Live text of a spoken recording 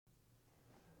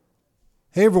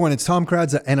Hey everyone, it's Tom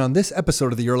Karadza, and on this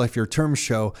episode of the Your Life, Your Term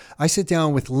show, I sit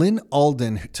down with Lynn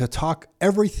Alden to talk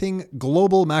everything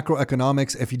global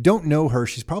macroeconomics. If you don't know her,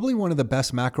 she's probably one of the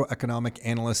best macroeconomic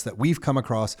analysts that we've come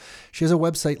across. She has a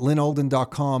website,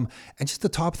 lynnalden.com, and just the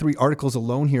top 3 articles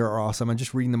alone here are awesome. I'm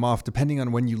just reading them off. Depending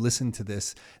on when you listen to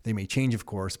this, they may change, of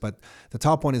course, but the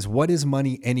top one is, what is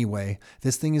money anyway?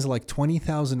 This thing is like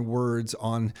 20,000 words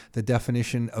on the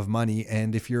definition of money,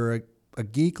 and if you're a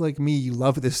geek like me, you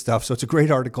love this stuff. So it's a great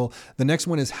article. The next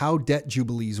one is how debt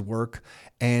jubilees work.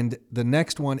 And the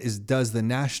next one is, does the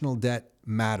national debt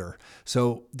matter?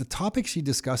 So the topics she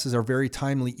discusses are very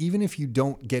timely. Even if you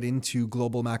don't get into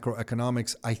global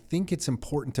macroeconomics, I think it's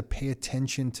important to pay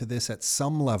attention to this at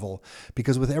some level,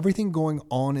 because with everything going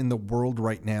on in the world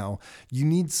right now, you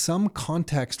need some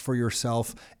context for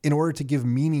yourself in order to give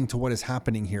meaning to what is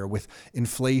happening here with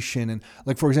inflation. And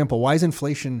like, for example, why is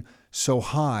inflation so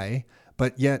high,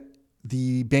 but yet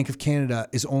the Bank of Canada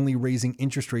is only raising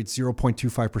interest rates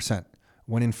 0.25%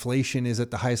 when inflation is at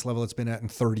the highest level it's been at in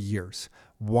 30 years?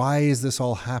 Why is this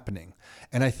all happening?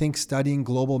 And I think studying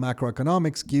global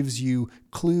macroeconomics gives you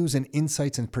clues and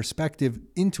insights and perspective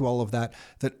into all of that,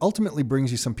 that ultimately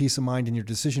brings you some peace of mind in your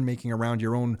decision making around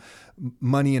your own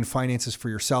money and finances for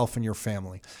yourself and your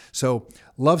family. So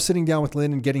love sitting down with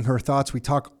Lynn and getting her thoughts. We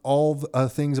talk all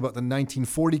things about the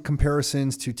 1940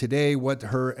 comparisons to today, what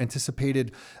her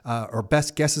anticipated or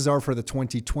best guesses are for the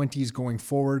 2020s going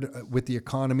forward with the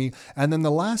economy. And then the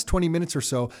last 20 minutes or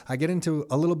so, I get into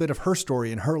a little bit of her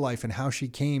story in her life and how she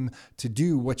came to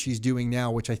do what she's doing now,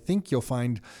 which I think you'll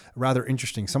find rather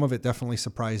interesting. Some of it definitely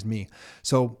surprised me.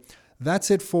 So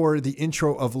that's it for the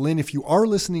intro of Lynn. If you are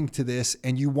listening to this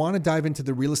and you want to dive into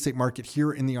the real estate market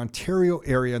here in the Ontario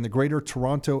area and the Greater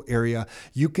Toronto area,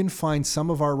 you can find some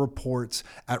of our reports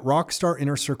at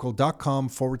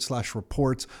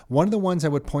rockstarinnercircle.com/reports. One of the ones I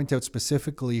would point out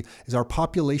specifically is our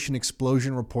population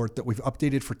explosion report that we've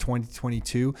updated for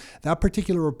 2022. That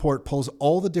particular report pulls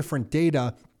all the different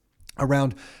data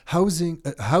around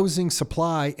housing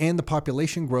supply and the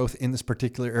population growth in this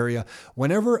particular area.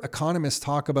 Whenever economists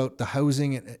talk about the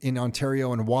housing in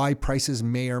Ontario and why prices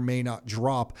may or may not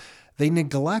drop, they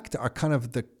neglect our kind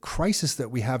of the crisis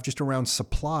that we have just around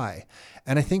supply.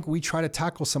 And I think we try to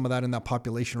tackle some of that in that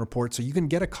population report. So you can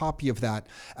get a copy of that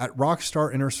at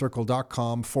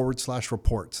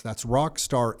rockstarinnercircle.com/reports. That's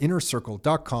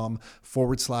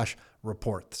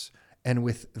rockstarinnercircle.com/reports. And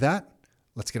with that,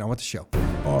 let's get on with the show.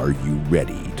 Are you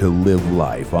ready to live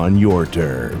life on your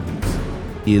terms?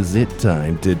 Is it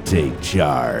time to take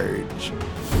charge?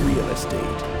 Real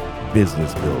estate,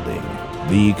 business building,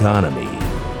 the economy,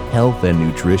 health and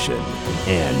nutrition,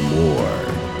 and more.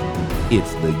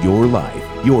 It's the Your Life,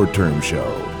 Your Term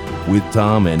show with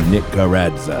Tom and Nick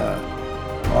Karadza.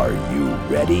 Are you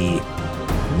ready?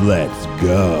 Let's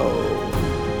go.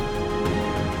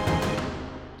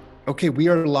 Okay, we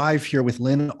are live here with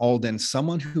Lynn Alden,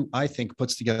 someone who I think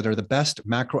puts together the best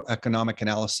macroeconomic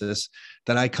analysis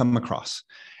that I come across.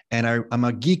 And I'm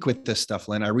a geek with this stuff,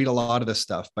 Lynn. I read a lot of this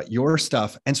stuff, but your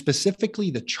stuff, and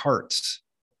specifically the charts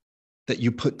that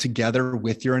you put together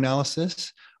with your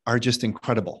analysis, are just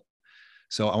incredible.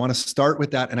 So I want to start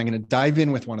with that, and I'm going to dive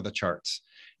in with one of the charts.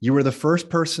 You were the first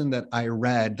person that I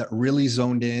read that really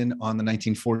zoned in on the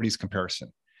 1940s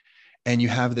comparison. And you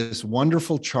have this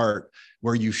wonderful chart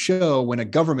where you show when a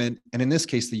government, and in this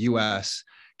case, the US,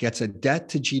 gets a debt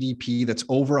to GDP that's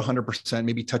over 100%,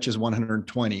 maybe touches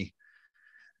 120,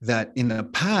 that in the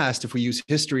past, if we use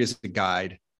history as a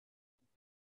guide,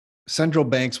 central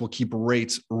banks will keep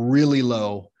rates really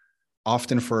low,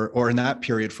 often or in that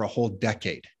period for a whole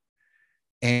decade.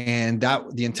 And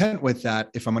that the intent with that,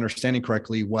 if I'm understanding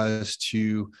correctly, was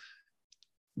to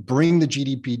bring the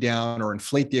GDP down or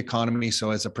inflate the economy.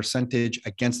 So as a percentage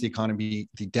against the economy,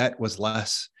 the debt was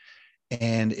less.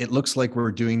 And it looks like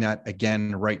we're doing that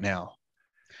again right now.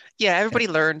 Yeah, everybody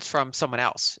learns from someone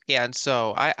else. And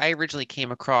so I originally came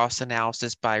across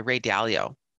analysis by Ray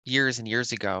Dalio years and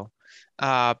years ago,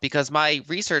 because my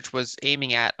research was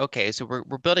aiming at, okay, so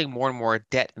we're building more and more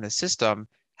debt in the system.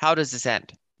 How does this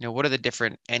end? What are the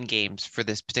different end games for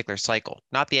this particular cycle?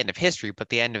 Not the end of history, but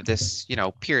the end of this,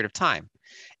 period of time.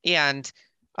 And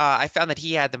I found that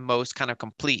he had the most kind of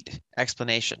complete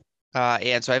explanation.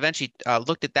 And so I eventually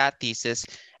looked at that thesis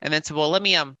and then said, well, let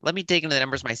me dig into the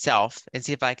numbers myself and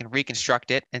see if I can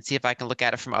reconstruct it and see if I can look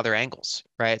at it from other angles,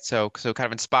 right? So kind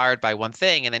of inspired by one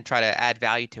thing and then try to add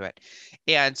value to it.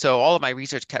 And so all of my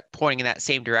research kept pointing in that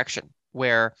same direction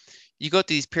where, you go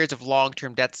through these periods of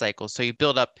long-term debt cycles. So you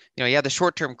build up, you have the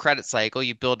short-term credit cycle,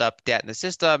 you build up debt in the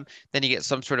system, then you get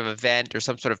some sort of event or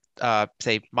some sort of,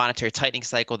 say, monetary tightening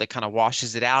cycle that kind of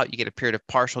washes it out. You get a period of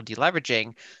partial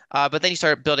deleveraging, but then you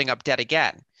start building up debt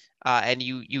again. And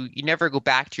you never go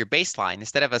back to your baseline.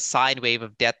 Instead of a sine wave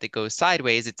of debt that goes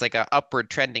sideways, it's like an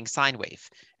upward trending sine wave.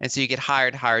 And so you get higher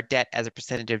and higher debt as a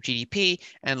percentage of GDP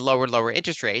and lower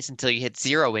interest rates until you hit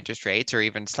zero interest rates or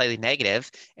even slightly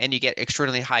negative, and you get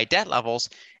extraordinarily high debt levels.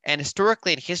 And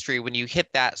historically in history, when you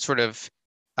hit that sort of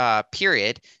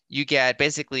period, you get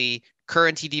basically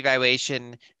currency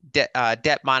devaluation,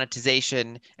 debt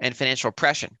monetization, and financial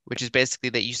oppression, which is basically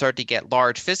that you start to get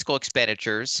large fiscal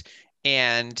expenditures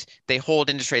and they hold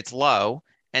interest rates low.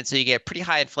 And so you get pretty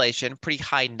high inflation, pretty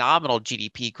high nominal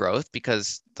GDP growth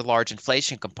because the large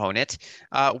inflation component,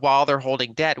 while they're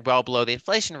holding debt well below the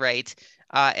inflation rate.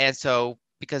 And so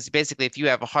because basically if you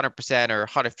have 100% or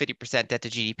 150% debt to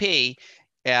GDP,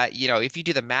 if you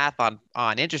do the math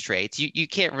on interest rates, you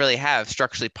can't really have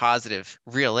structurally positive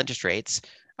real interest rates.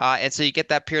 And so you get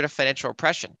that period of financial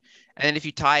oppression. And then if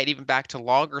you tie it even back to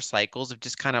longer cycles of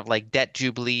just kind of like debt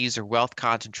jubilees or wealth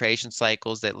concentration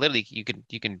cycles that literally you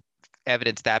can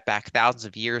evidence that back thousands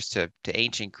of years to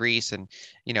ancient Greece and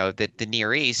the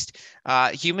Near East,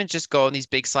 humans just go in these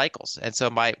big cycles. And so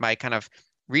my kind of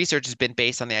research has been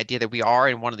based on the idea that we are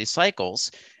in one of these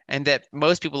cycles and that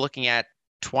most people looking at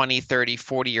 20, 30,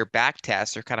 40-year back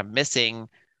tests are kind of missing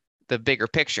the bigger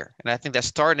picture. And I think that's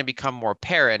starting to become more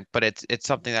apparent, but it's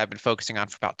something that I've been focusing on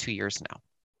for about 2 years now.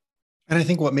 And I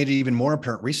think what made it even more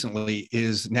apparent recently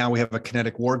is now we have a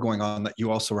kinetic war going on that you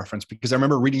also referenced, because I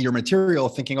remember reading your material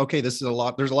thinking, okay, there's a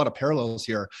lot of parallels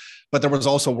here, but there was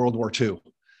also World War II.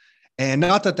 And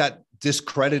not that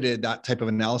discredited that type of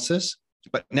analysis,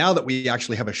 but now that we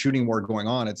actually have a shooting war going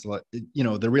on, it's like,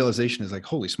 the realization is like,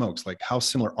 holy smokes, like how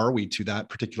similar are we to that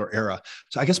particular era?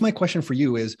 So I guess my question for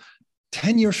you is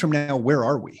 10 years from now, where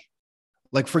are we?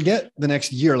 Like forget the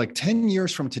next year, like 10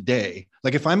 years from today,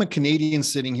 like if I'm a Canadian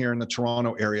sitting here in the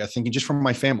Toronto area, thinking just from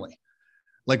my family,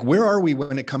 like where are we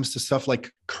when it comes to stuff like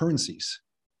currencies?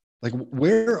 Like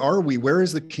where are we? Where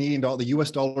is the Canadian dollar, the US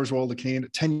dollar's role, the Canadian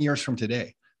 10 years from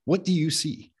today? What do you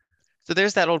see? So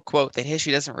there's that old quote that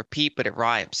history doesn't repeat, but it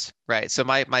rhymes, right? So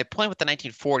my point with the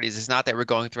 1940s is not that we're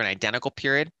going through an identical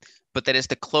period, but that it's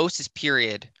the closest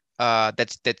period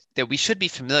that we should be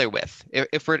familiar with.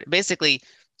 If we're basically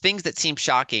things that seem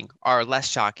shocking are less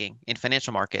shocking in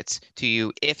financial markets to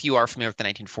you if you are familiar with the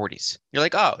 1940s. You're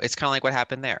like, oh, it's kind of like what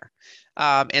happened there.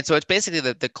 And so it's basically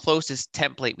the closest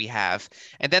template we have.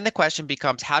 And then the question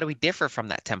becomes, how do we differ from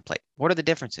that template? What are the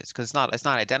differences? Because it's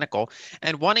not identical.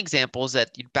 And one example is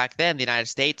that back then the United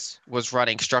States was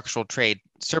running structural trade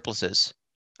surpluses.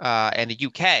 And the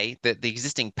UK, the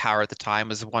existing power at the time,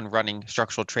 was the one running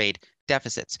structural trade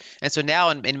deficits. And so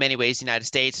now in many ways, the United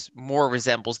States more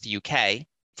resembles the UK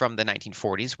from the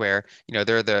 1940s, where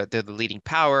they're the leading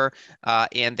power,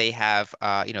 and they have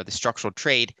the structural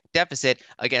trade deficit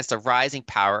against a rising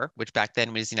power, which back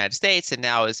then was the United States, and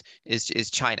now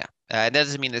is China. And that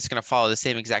doesn't mean that it's going to follow the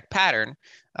same exact pattern.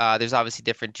 There's obviously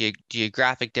different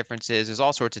geographic differences. There's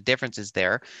all sorts of differences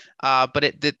there,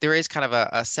 but there is kind of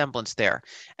a semblance there.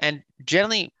 And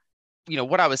generally,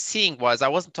 what I was seeing was I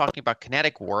wasn't talking about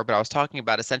kinetic war, but I was talking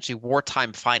about essentially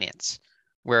wartime finance,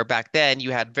 where back then you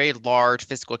had very large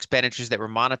fiscal expenditures that were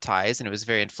monetized and it was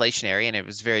very inflationary and it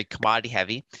was very commodity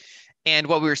heavy. And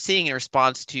what we were seeing in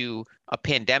response to a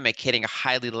pandemic hitting a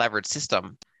highly leveraged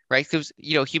system, right? Because,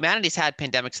 humanity's had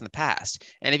pandemics in the past.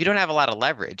 And if you don't have a lot of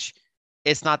leverage,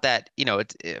 it's not that,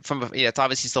 it's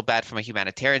obviously still bad from a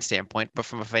humanitarian standpoint, but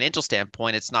from a financial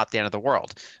standpoint, it's not the end of the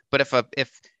world. But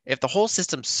if the whole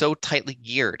system's so tightly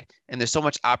geared and there's so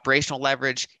much operational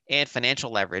leverage and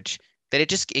financial leverage, that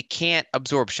it can't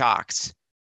absorb shocks,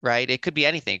 right? It could be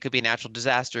anything. It could be a natural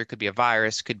disaster. It could be a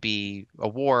virus. Could be a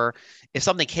war. If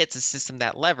something hits a system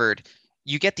that levered,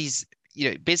 you get these.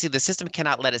 Basically, the system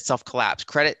cannot let itself collapse.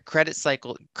 Credit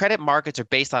markets are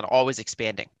based on always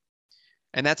expanding,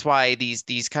 and that's why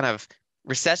these kind of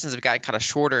recessions have gotten kind of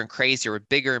shorter and crazier with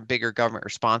bigger and bigger government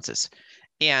responses.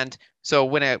 And so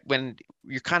when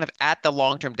you're kind of at the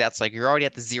long-term debt cycle, you're already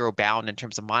at the zero bound in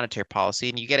terms of monetary policy,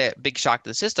 and you get a big shock to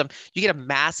the system, you get a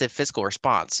massive fiscal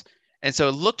response. And so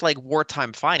it looked like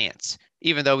wartime finance,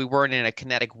 even though we weren't in a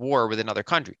kinetic war with another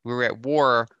country. We were at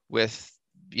war with,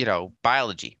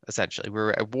 biology, essentially. We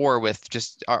were at war with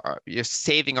just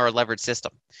saving our leveraged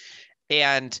system.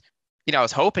 And I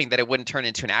was hoping that it wouldn't turn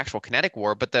into an actual kinetic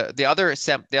war. But the other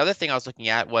thing I was looking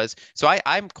at was, so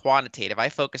I'm quantitative. I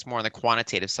focus more on the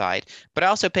quantitative side, but I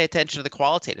also pay attention to the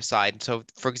qualitative side. So,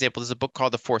 for example, there's a book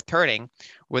called The Fourth Turning,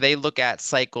 where they look at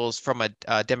cycles from a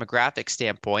demographic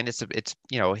standpoint. It's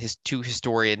his two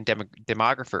historian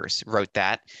demographers wrote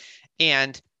that,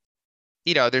 and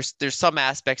there's some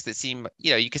aspects that seem,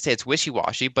 you could say it's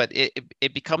wishy-washy, but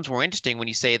it becomes more interesting when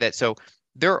you say that. So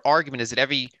their argument is that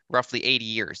every roughly 80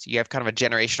 years, you have kind of a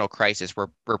generational crisis where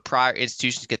prior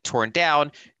institutions get torn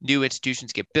down, new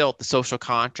institutions get built, the social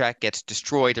contract gets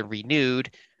destroyed and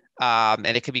renewed. And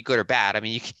it could be good or bad. I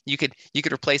mean, you could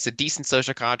replace a decent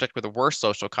social contract with a worse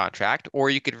social contract, or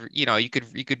you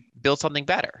could build something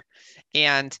better.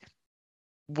 And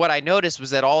what I noticed was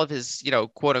that all of his,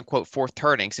 quote unquote, fourth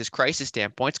turnings, his crisis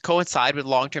standpoints coincide with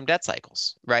long-term debt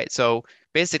cycles, right? So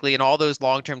basically, in all those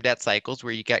long-term debt cycles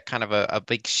where you get kind of a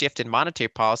big shift in monetary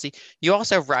policy, you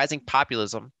also have rising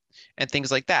populism and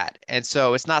things like that. And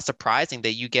so it's not surprising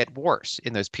that you get wars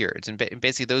in those periods. And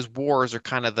basically, those wars are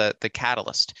kind of the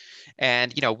catalyst.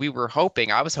 And,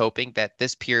 I was hoping that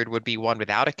this period would be one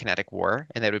without a kinetic war,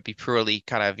 and that it would be purely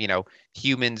kind of,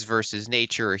 humans versus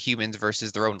nature or humans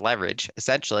versus their own leverage,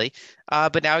 essentially.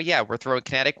 But now, yeah, we're throwing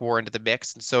kinetic war into the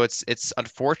mix. And so it's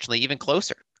unfortunately even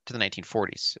closer to the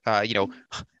 1940s.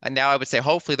 And now I would say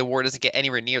hopefully the war doesn't get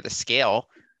anywhere near the scale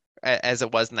as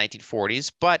it was in the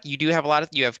 1940s. But you do have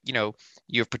you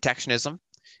have protectionism,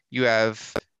 you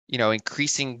have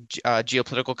increasing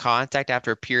geopolitical contact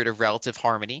after a period of relative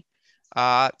harmony,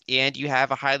 and you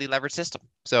have a highly leveraged system.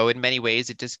 So in many ways,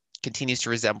 it just continues to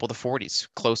resemble the 40s,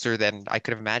 closer than I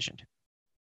could have imagined.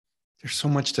 There's so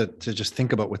much to just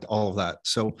think about with all of that.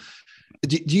 So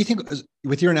do you think,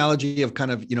 with your analogy of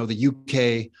kind of, the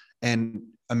UK and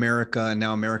America, and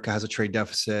now America has a trade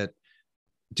deficit,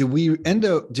 do we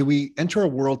enter a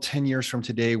world 10 years from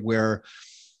today where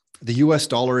the US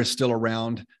dollar is still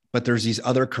around, but there's these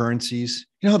other currencies?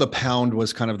 You know how the pound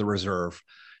was kind of the reserve,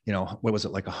 what was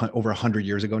it, like over 100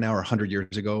 years ago now, or 100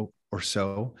 years ago or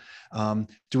so?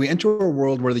 Do we enter a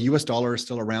world where the US dollar is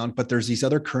still around, but there's these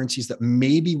other currencies that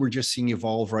maybe we're just seeing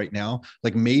evolve right now?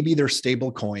 Like maybe they're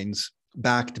stable coins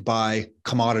backed by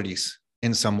commodities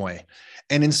in some way.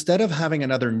 And instead of having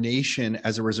another nation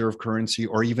as a reserve currency,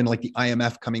 or even like the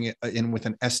IMF coming in with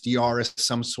an SDR as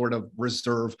some sort of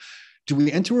reserve, do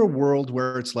we enter a world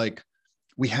where it's like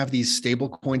we have these stable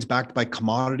coins backed by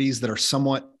commodities that are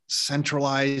somewhat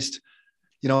centralized?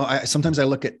 Sometimes I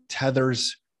look at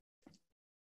Tether's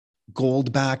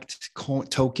gold-backed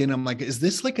token. I'm like, is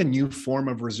this like a new form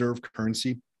of reserve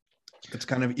currency that's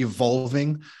kind of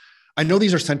evolving? I know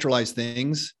these are centralized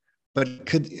things, but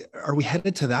are we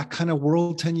headed to that kind of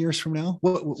world 10 years from now?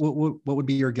 What would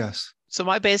be your guess? So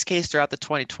my base case throughout the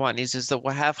 2020s is that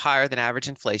we'll have higher than average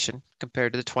inflation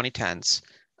compared to the 2010s,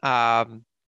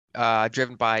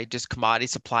 driven by just commodity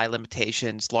supply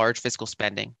limitations, large fiscal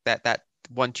spending, that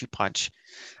 1-2 punch.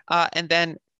 And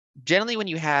then generally when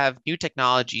you have new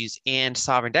technologies and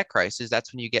sovereign debt crises,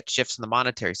 that's when you get shifts in the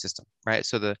monetary system, right?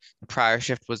 So the prior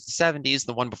shift was the 70s,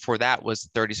 the one before that was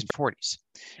the 30s and 40s.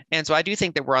 And so I do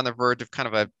think that we're on the verge of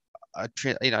kind of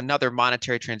another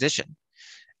monetary transition.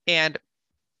 And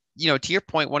to your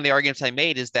point, one of the arguments I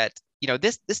made is that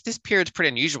this period is pretty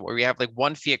unusual, where we have like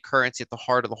one fiat currency at the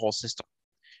heart of the whole system.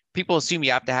 People assume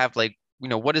you have to have like,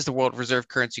 what is the world reserve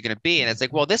currency going to be? And it's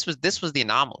like, well, this was the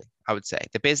anomaly, I would say,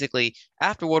 that basically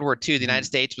after World War II, the United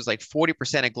States was like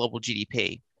 40% of global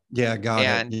GDP. Yeah, got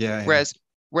it. Yeah.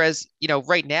 Whereas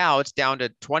right now it's down to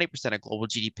 20% of global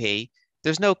GDP.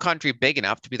 There's no country big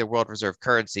enough to be the world reserve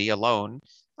currency alone,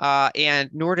 and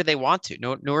nor do they want to.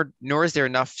 Nor is there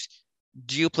enough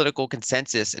geopolitical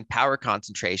consensus and power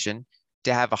concentration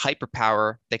to have a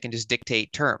hyperpower that can just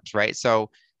dictate terms, right?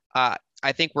 So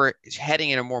I think we're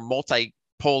heading in a more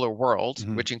multipolar world,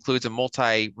 which includes a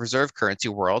multi-reserve currency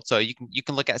world. So you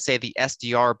can look at, say, the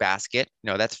SDR basket.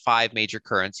 That's 5 major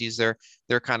currencies.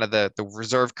 They're kind of the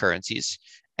reserve currencies,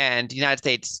 and the United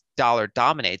States dollar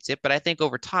dominates it. But I think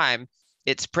over time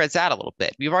it spreads out a little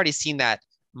bit. We've already seen that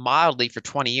mildly for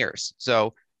 20 years.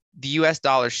 So the US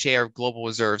dollar share of global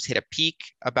reserves hit a peak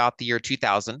about the year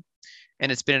 2000,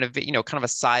 and it's been in a kind of a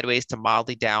sideways to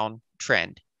mildly down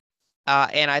trend.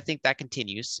 And I think that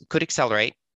continues, could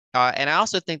accelerate. And I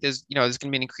also think there's going to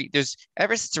be an increase. There's,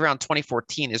 ever since around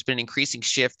 2014, there's been an increasing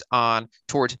shift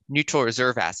towards neutral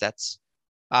reserve assets,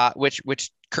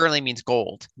 which currently means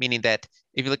gold, meaning that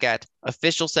if you look at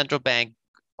official central bank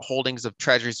holdings of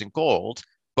treasuries and gold,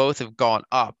 both have gone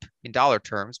up in dollar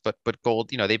terms, but gold,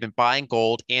 they've been buying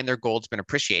gold and their gold's been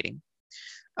appreciating.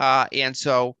 And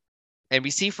we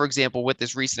see, for example, with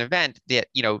this recent event that,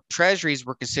 treasuries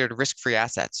were considered risk-free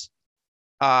assets.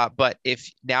 But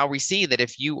if now we see that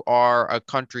if you are a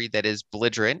country that is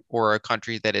belligerent or a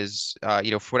country that is,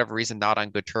 for whatever reason, not on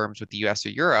good terms with the U.S. or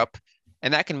Europe,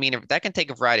 and that can mean that can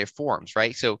take a variety of forms,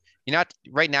 right? So you're not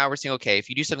right now we're saying, okay, if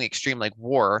you do something extreme like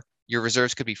war, your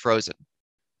reserves could be frozen.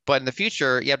 But in the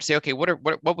future, you have to say, okay,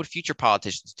 what would future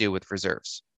politicians do with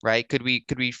reserves, right? Could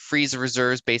we freeze the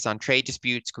reserves based on trade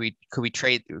disputes? Could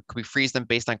we freeze them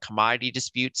based on commodity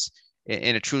disputes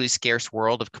in a truly scarce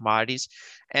world of commodities?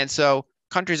 And so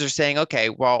countries are saying, okay,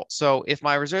 well, so if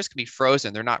my reserves can be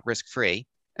frozen, they're not risk free,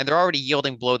 and they're already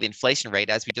yielding below the inflation rate,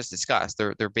 as we just discussed.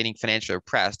 They're being financially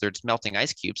oppressed. They're just melting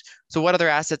ice cubes. So what other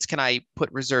assets can I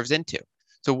put reserves into?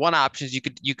 So one option is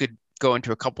you could go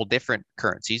into a couple different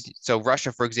currencies. So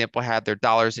Russia, for example, had their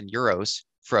dollars and euros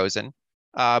frozen,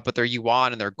 but their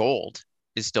yuan and their gold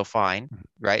is still fine,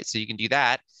 right? So you can do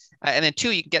that. And then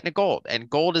two, you can get into gold. And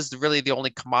gold is really the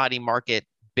only commodity market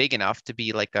big enough to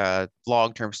be like a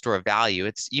long-term store of value.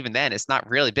 It's even then, it's not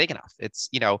really big enough. It's,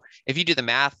 if you do the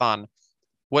math on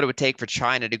what it would take for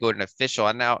China to go to an official,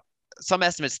 and now some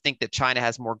estimates think that China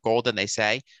has more gold than they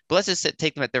say, but let's just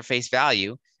take them at their face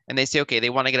value. And they say, okay, they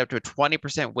want to get up to a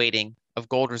 20% weighting of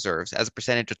gold reserves as a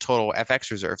percentage of total FX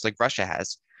reserves, like Russia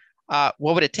has.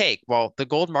 What would it take? Well, the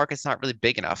gold market's not really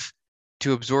big enough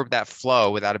to absorb that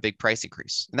flow without a big price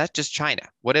increase. And that's just China.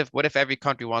 What if every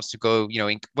country wants to go,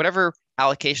 in whatever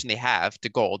allocation they have to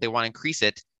gold, they want to increase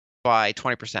it by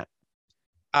 20%.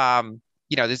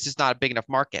 This is not a big enough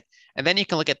market. And then you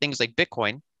can look at things like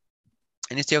Bitcoin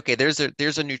and you say, okay, there's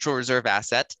a neutral reserve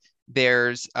asset.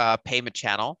 There's a payment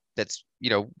channel that's,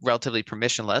 relatively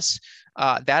permissionless.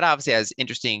 That obviously has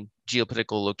interesting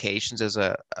geopolitical locations as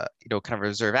a kind of a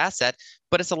reserve asset,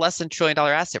 but it's a less than $1 trillion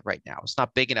asset right now. It's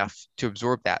not big enough to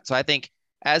absorb that. So I think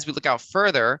as we look out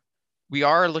further, we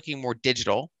are looking more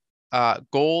digital.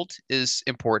 Gold is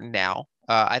important now.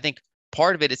 I think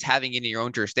part of it is having it in your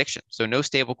own jurisdiction. So no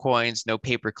stable coins, no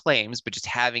paper claims, but just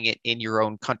having it in your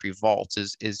own country vaults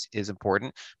is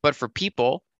important. But for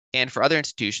people and for other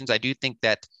institutions, I do think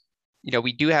that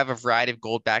we do have a variety of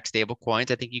gold-backed stable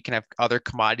coins. I think you can have other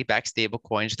commodity-backed stable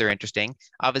coins. They're interesting.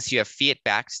 Obviously, you have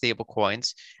fiat-backed stable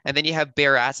coins, and then you have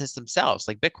bare assets themselves,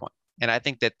 like Bitcoin. And I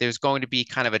think that there's going to be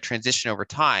kind of a transition over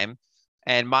time.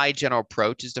 And my general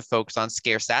approach is to focus on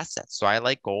scarce assets. So I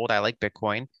like gold. I like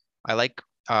Bitcoin. I like,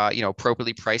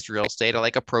 appropriately priced real estate. I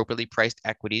like appropriately priced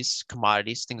equities,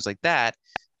 commodities, things like that.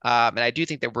 And I do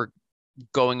think that we're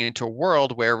going into a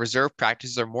world where reserve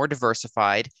practices are more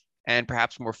diversified and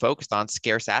perhaps more focused on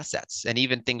scarce assets and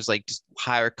even things like just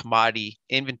higher commodity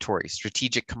inventory,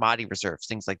 strategic commodity reserves,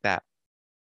 things like that.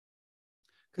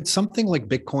 Could something like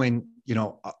Bitcoin,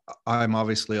 I'm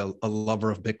obviously a lover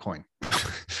of Bitcoin.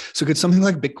 So could something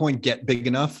like Bitcoin get big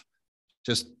enough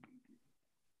just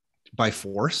by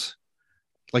force?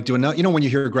 Like when you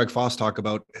hear Greg Foss talk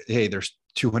about, hey, there's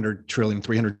 200 trillion,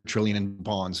 300 trillion in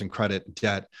bonds and credit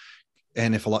debt.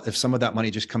 And if some of that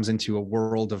money just comes into a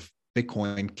world of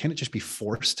Bitcoin, can it just be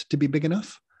forced to be big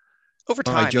enough? Over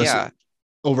time, yeah.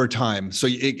 Over time. So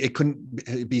it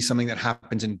couldn't be something that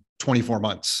happens in 24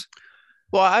 months.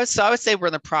 Well, I would say we're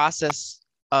in the process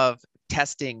of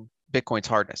testing Bitcoin's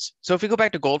hardness. So if we go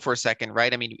back to gold for a second,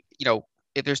 right? I mean,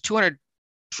 if there's 200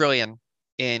 trillion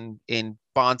in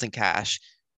bonds and cash,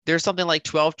 there's something like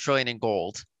 12 trillion in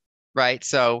gold, right?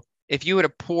 So if you were to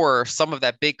pour some of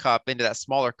that big cup into that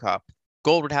smaller cup,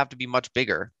 gold would have to be much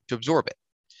bigger to absorb it.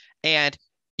 And,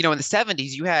 in the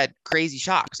 70s, you had crazy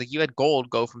shocks. Like you had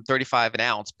gold go from 35 an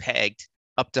ounce pegged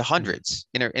up to hundreds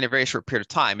in a very short period of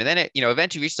time. And then it,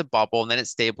 eventually reached a bubble and then it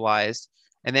stabilized.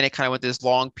 And then it kind of went this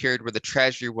long period where the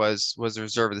treasury was the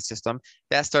reserve of the system.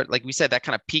 That started, like we said, that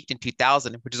kind of peaked in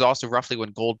 2000, which is also roughly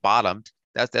when gold bottomed.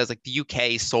 That was like the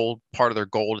UK sold part of their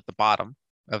gold at the bottom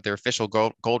of their official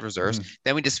gold reserves.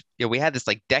 Then we had this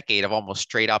like decade of almost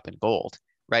straight up in gold,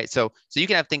 right? So you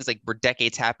can have things like where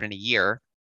decades happen in a year,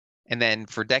 and then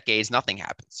for decades nothing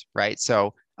happens, right?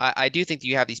 So I do think that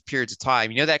you have these periods of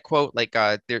time. That quote, like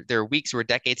there are weeks where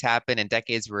decades happen and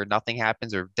decades where nothing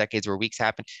happens, or decades where weeks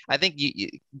happen. I think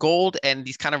gold and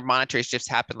these kind of monetary shifts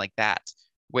happen like that,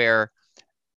 where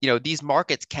these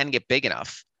markets can get big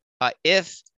enough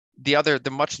if the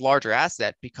much larger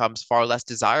asset becomes far less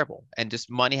desirable, and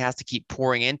just money has to keep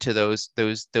pouring into those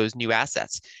new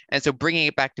assets. And so bringing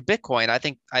it back to Bitcoin, I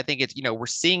think it's we're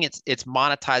seeing it's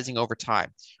monetizing over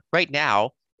time. Right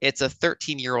now, it's a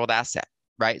 13-year-old asset,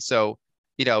 right? So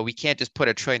we can't just put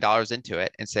 $1 trillion into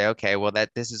it and say, okay, well,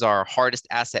 this is our hardest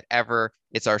asset ever.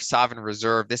 It's our sovereign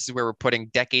reserve. This is where we're putting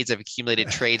decades of accumulated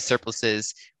trade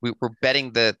surpluses. We're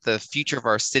betting the future of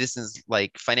our citizens'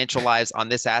 like financial lives on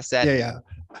this asset. Yeah, yeah.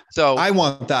 So I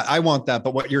want that. I want that.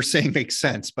 But what you're saying makes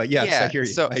sense. But yes, I yeah, hear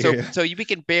you. so I hear so you. so we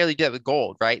can barely do it with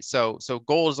gold, right? So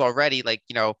gold is already like,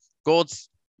 gold's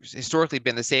historically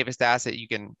been the safest asset you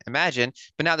can imagine.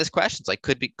 But now this question's like,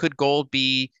 could gold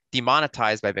be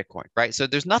demonetized by Bitcoin, right? So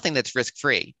there's nothing that's risk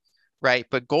free, right?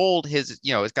 But gold it's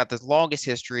got the longest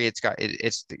history. It's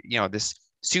this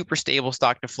super stable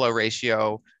stock to flow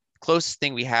ratio, closest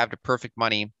thing we have to perfect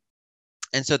money.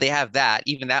 And so they have that.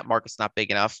 Even that market's not big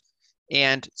enough.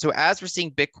 And so as we're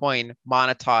seeing Bitcoin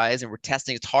monetize and we're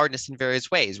testing its hardness in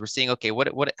various ways, we're seeing, okay,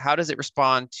 how does it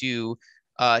respond to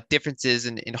differences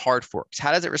in hard forks?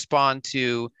 How does it respond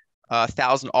to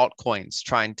 1,000 altcoins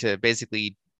trying to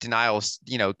basically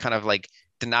kind of like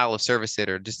denial of service it,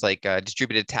 or just like a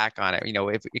distributed attack on it?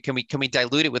 If can we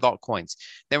dilute it with altcoins?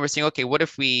 Then we're seeing, okay, what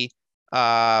if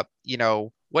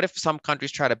some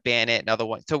countries try to ban it and other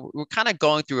ones? So we're kind of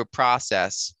going through a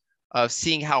process of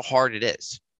seeing how hard it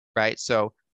is, right?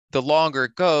 So the longer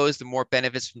it goes, the more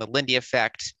benefits from the Lindy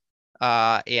effect.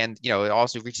 And it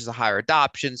also reaches a higher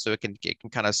adoption, so it can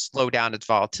kind of slow down its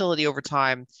volatility over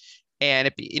time. And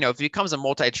if it becomes a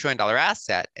multi-trillion-dollar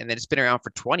asset and then it's been around for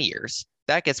 20 years,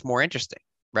 that gets more interesting,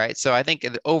 right? So I think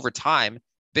over time,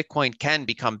 Bitcoin can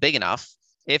become big enough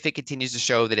if it continues to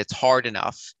show that it's hard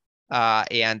enough,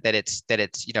 and that it's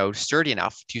sturdy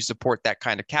enough to support that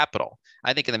kind of capital.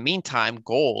 I think in the meantime,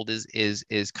 gold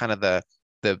is kind of the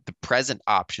present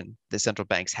option the central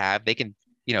banks have. They could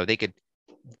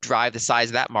drive the size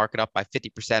of that market up by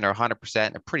 50% or 100%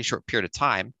 in a pretty short period of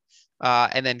time.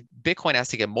 And then Bitcoin has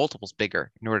to get multiples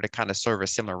bigger in order to kind of serve a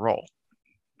similar role.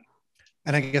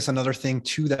 And I guess another thing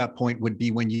to that point would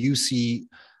be when you see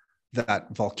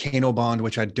that volcano bond,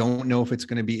 which I don't know if it's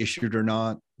going to be issued or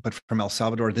not, but from El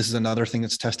Salvador, this is another thing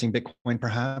that's testing Bitcoin,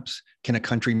 perhaps. Can a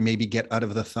country maybe get out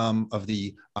of the thumb of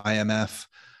the IMF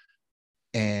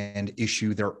and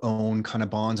issue their own kind of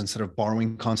bonds instead of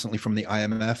borrowing constantly from the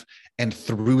IMF, and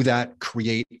through that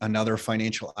create another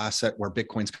financial asset where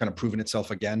Bitcoin's kind of proven itself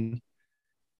again?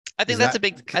 Is that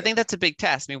I think that's a big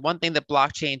test. I mean, one thing that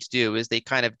blockchains do is they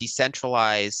kind of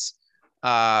decentralize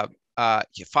uh,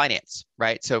 finance,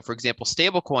 right? So, for example,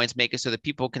 stable coins make it so that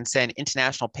people can send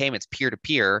international payments peer to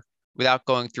peer without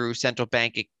going through central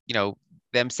bank,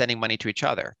 them sending money to each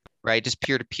other, right? Just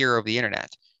peer to peer over the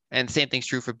internet. And the same thing's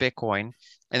true for Bitcoin.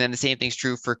 And then the same thing's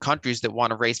true for countries that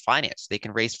want to raise finance. They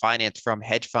can raise finance from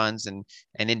hedge funds and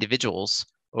individuals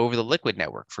over the Liquid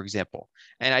network, for example.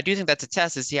 And I do think that's a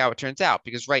test to see how it turns out,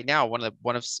 because right now one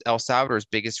of El Salvador's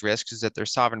biggest risks is that their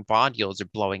sovereign bond yields are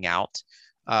blowing out.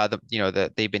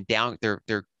 They've been down,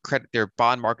 their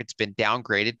bond market's been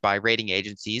downgraded by rating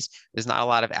agencies. There's not a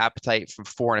lot of appetite from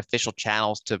foreign official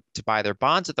channels to buy their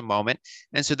bonds at the moment,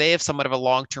 and so they have somewhat of a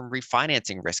long-term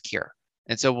refinancing risk here.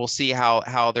 And so we'll see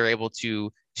how they're able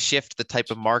to shift the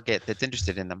type of market that's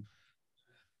interested in them.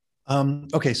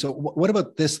 Okay, so what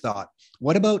about this thought?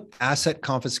 What about asset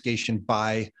confiscation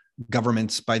by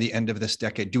governments by the end of this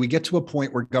decade? Do we get to a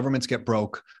point where governments get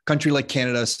broke? Country like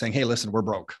Canada is saying, hey, listen, we're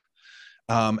broke.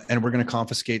 And we're going to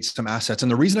confiscate some assets.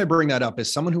 And the reason I bring that up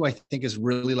is someone who I think is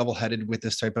really level-headed with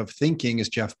this type of thinking is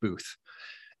Jeff Booth.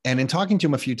 And in talking to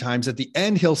him a few times, at the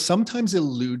end, he'll sometimes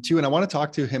allude to, and I want to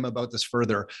talk to him about this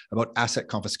further, about asset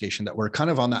confiscation, that we're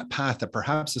kind of on that path, that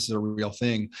perhaps this is a real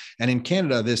thing. And in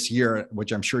Canada this year,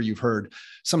 which I'm sure you've heard,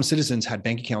 some citizens had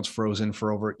bank accounts frozen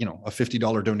for over, a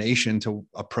 $50 donation to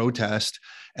a protest,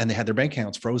 and they had their bank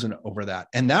accounts frozen over that.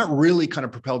 And that really kind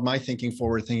of propelled my thinking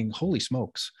forward, thinking, holy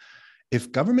smokes,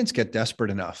 if governments get desperate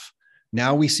enough,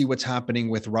 now we see what's happening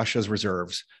with Russia's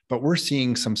reserves, but we're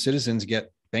seeing some citizens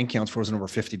get bank accounts frozen over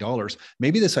 $50.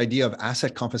 Maybe this idea of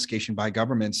asset confiscation by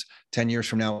governments 10 years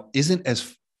from now isn't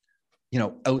as,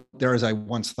 out there as I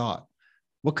once thought.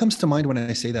 What comes to mind when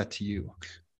I say that to you?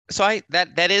 So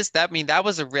that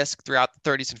was a risk throughout the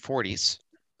 30s and 40s.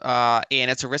 And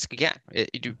it's a risk again.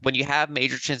 When you have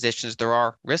major transitions, there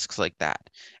are risks like that.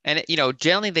 And,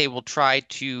 generally they will try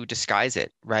to disguise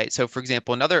it, right? So, for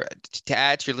example, to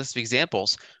add to your list of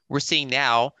examples, we're seeing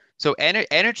now, so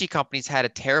energy companies had a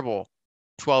terrible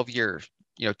 12 years,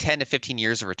 10 to 15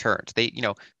 years of returns.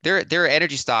 There are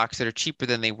energy stocks that are cheaper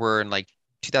than they were in like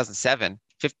 2007,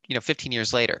 15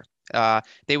 years later.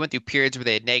 They went through periods where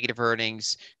they had negative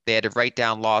earnings. They had to write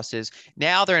down losses.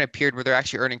 Now they're in a period where they're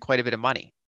actually earning quite a bit of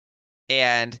money.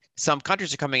 And some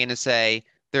countries are coming in and say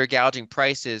they're gouging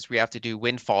prices. We have to do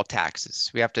windfall taxes.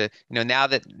 We have to, now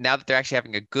that they're actually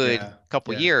having a good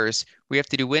couple Yeah. years, we have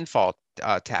to do windfall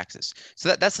taxes.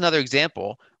 So that's another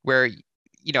example where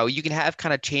you can have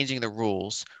kind of changing the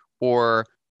rules or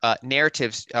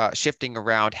narratives shifting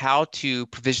around how to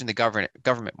provision the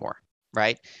government more,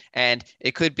 right? And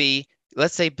it could be,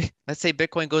 let's say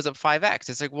Bitcoin goes up 5x.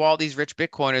 It's like, well, all these rich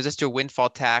Bitcoiners, let's do a windfall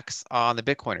tax on the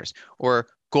Bitcoiners. Or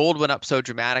gold went up so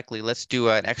dramatically, let's do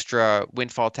an extra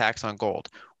windfall tax on gold.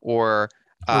 Or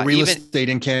Or real even estate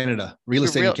in Canada. Real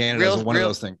estate in real, Canada is real, one of real,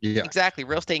 those things. Yeah. exactly,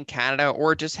 real estate in Canada,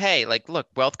 or just, hey, like, look,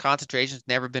 wealth concentration's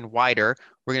never been wider.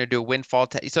 We're going to do a windfall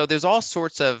tax. So there's all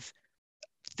sorts of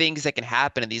things that can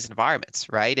happen in these environments,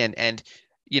 right? And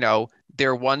there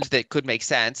are ones that could make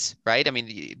sense, right? I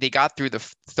mean, they got through the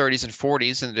 30s and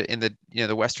 40s in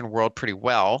the Western world pretty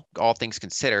well, all things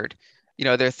considered.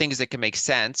 There are things that can make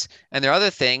sense, and there are other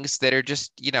things that are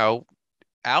just,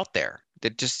 out there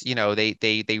that just,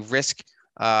 they risk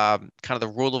kind of the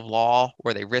rule of law,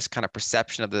 or they risk kind of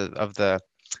perception of the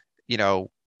you know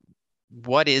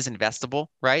what is investable,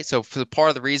 right? So for part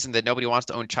of the reason that nobody wants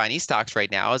to own Chinese stocks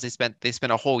right now is they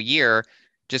spent a whole year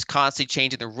just constantly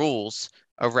changing the rules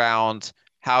around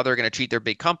how they're going to treat their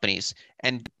big companies.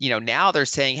 And now they're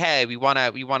saying, hey, we want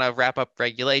to wrap up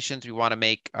regulations, we want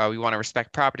to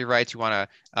respect property rights, we want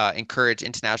to encourage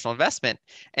international investment.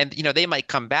 And they might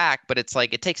come back, but it's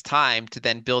like it takes time to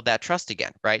then build that trust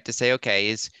again, right? To say,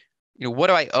 okay, what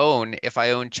do I own if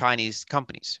I own Chinese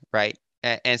companies, right?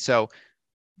 And so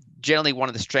generally one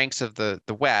of the strengths of the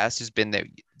West has been that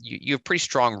you have pretty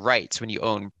strong rights when you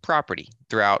own property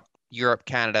throughout Europe,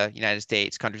 Canada, United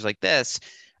States, countries like this.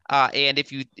 And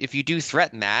if you do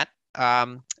threaten that,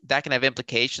 that can have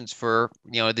implications for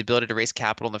the ability to raise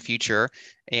capital in the future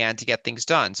and to get things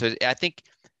done. So I think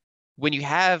when you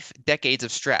have decades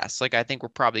of stress, like I think we're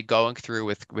probably going through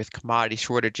with commodity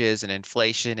shortages and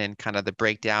inflation and kind of the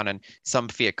breakdown and some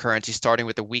fiat currency, starting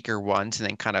with the weaker ones and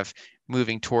then kind of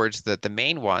moving towards the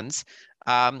main ones,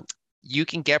 you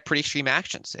can get pretty extreme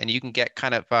actions, and you can get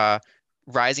kind of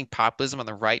rising populism on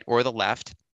the right or the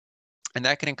left. And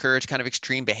that can encourage kind of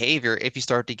extreme behavior if you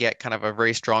start to get kind of a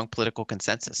very strong political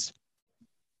consensus.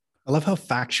 I love how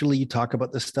factually you talk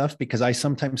about this stuff, because I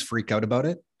sometimes freak out about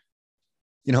it.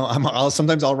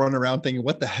 I'll run around thinking,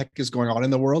 what the heck is going on in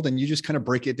the world? And you just kind of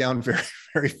break it down very,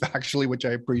 very factually, which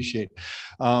I appreciate.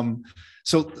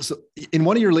 So in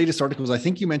one of your latest articles, I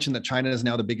think you mentioned that China is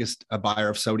now the biggest buyer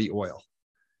of Saudi oil.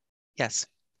 Yes.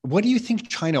 What do you think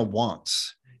China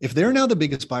wants? If they're now the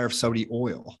biggest buyer of Saudi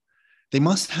oil, they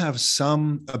must have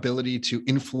some ability to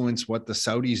influence what the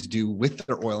Saudis do with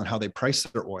their oil and how they price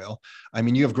their oil. I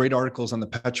mean, you have great articles on the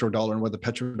petrodollar and what the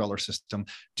petrodollar system.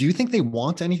 Do you think they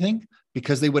want anything?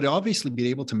 Because they would obviously be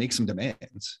able to make some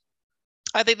demands.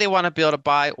 I think they want to be able to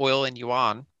buy oil in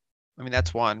yuan. I mean,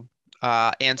 that's one.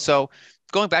 And so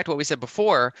going back to what we said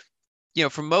before,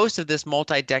 for most of this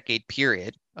multi-decade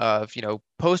period of,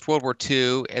 post World War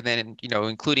II and then,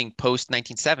 including post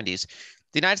 1970s,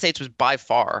 the United States was by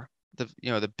far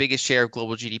the biggest share of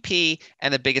global GDP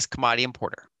and the biggest commodity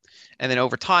importer. And then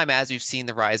over time, as we've seen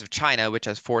the rise of China, which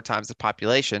has 4 times the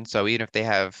population, so even if they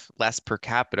have less per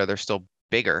capita, they're still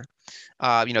bigger.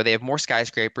 They have more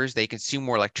skyscrapers, they consume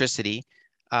more electricity.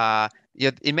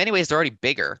 In many ways, they're already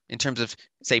bigger in terms of,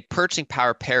 say, purchasing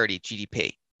power parity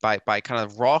GDP. By kind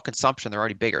of raw consumption, they're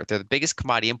already bigger. They're the biggest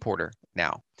commodity importer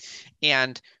now.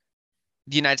 And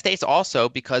the United States also,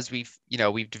 because we've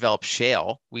developed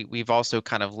shale, we've also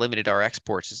kind of limited our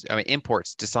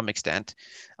imports to some extent.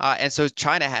 And so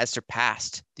China has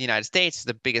surpassed the United States as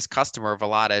the biggest customer of a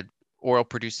lot of oil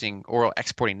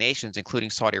exporting nations, including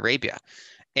Saudi Arabia.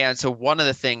 And so one of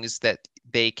the things that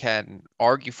they can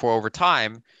argue for over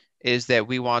time is that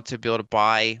we want to be able to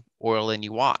buy oil in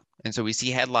yuan. And so we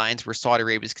see headlines where Saudi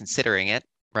Arabia is considering it,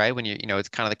 right? When it's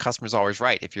kind of the customer's always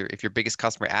right. If your biggest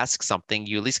customer asks something,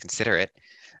 you at least consider it.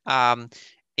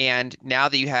 And now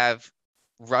that you have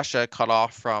Russia cut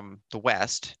off from the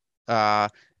West,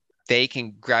 they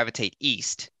can gravitate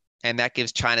east, and that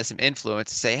gives China some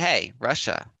influence to say, hey,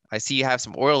 Russia, I see you have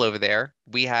some oil over there.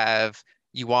 We have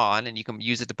yuan, and you can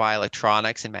use it to buy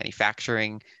electronics and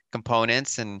manufacturing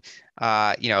components, and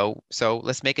so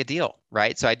let's make a deal,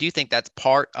 right? So I do think that's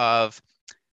part of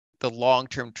the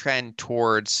long-term trend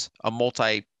towards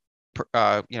a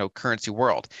currency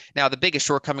world. Now, the biggest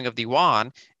shortcoming of the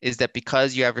yuan is that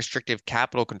because you have restrictive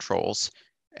capital controls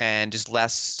and just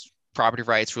less property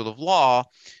rights, rule of law,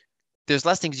 there's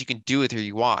less things you can do with your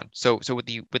yuan. So with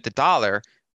the dollar,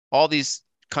 all these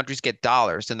countries get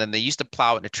dollars, and then they used to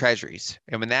plow it into treasuries.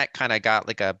 And when that kind of got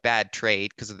like a bad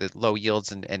trade because of the low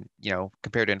yields and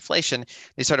compared to inflation,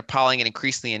 they started piling it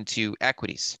increasingly into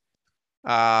equities.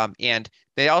 And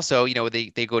they also,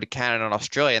 they go to Canada and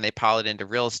Australia and they pile it into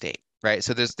real estate. right?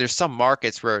 So there's some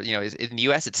markets where, in the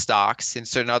US it's stocks, in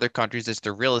certain other countries it's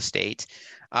the real estate.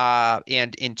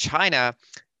 And in China,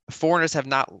 foreigners have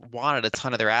not wanted a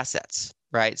ton of their assets,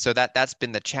 right? So that's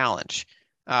been the challenge.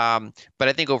 But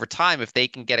I think over time, if they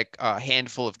can get a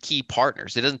handful of key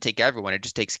partners, it doesn't take everyone, it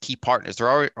just takes key partners.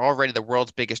 They're already the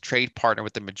world's biggest trade partner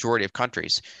with the majority of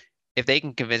countries. If they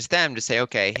can convince them to say,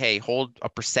 okay, hey, hold a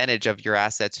percentage of your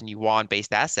assets and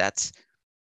yuan-based assets,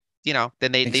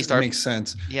 then they It start, makes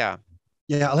sense. yeah,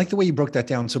 Yeah, I like the way you broke that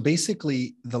down. So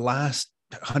basically, the last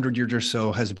 100 years or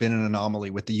so has been an anomaly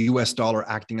with the US dollar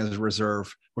acting as a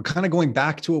reserve. We're kind of going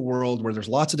back to a world where there's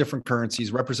lots of different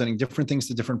currencies representing different things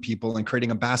to different people and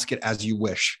creating a basket as you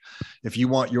wish. If you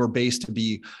want your base to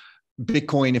be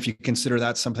Bitcoin, if you consider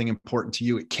that something important to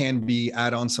you, it can be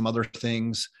add on some other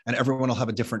things and everyone will have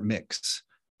a different mix.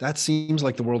 That seems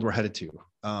like the world we're headed to.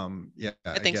 Yeah,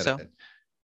 I I think get so. it.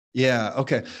 Yeah.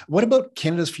 Okay. What about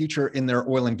Canada's future in their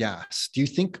oil and gas? Do you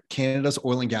think Canada's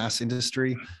oil and gas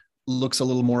industry looks a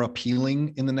little more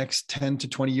appealing in the next 10 to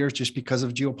 20 years just because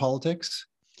of geopolitics?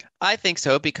 I think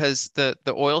so because the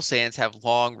oil sands have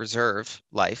long reserve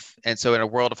life. And so in a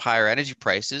world of higher energy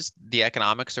prices, the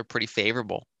economics are pretty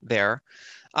favorable there.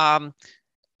 Um,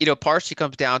 partially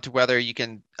comes down to whether you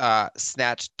can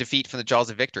snatch defeat from the jaws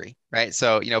of victory, right?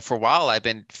 So, for a while I've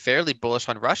been fairly bullish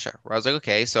on Russia, where I was like,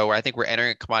 okay, so I think we're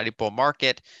entering a commodity bull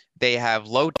market. They have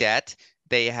low debt.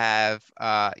 They have,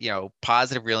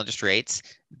 positive real interest rates.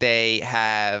 They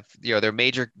have, they're a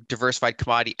major diversified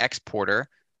commodity exporter.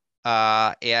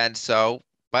 And so,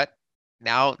 but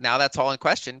now that's all in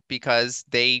question because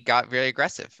they got very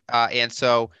aggressive. And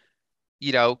so,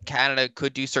 Canada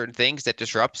could do certain things that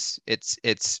disrupts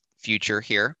its future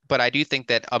here. But I do think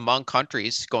that among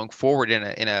countries going forward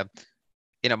in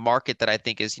a market that I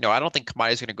think is, I don't think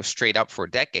commodities are going to go straight up for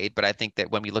a decade, but I think that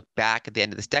when we look back at the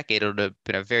end of this decade, it'll have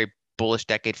been a very bullish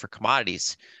decade for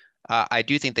commodities. I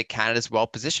do think that Canada is well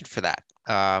positioned for that.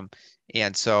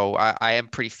 And so I am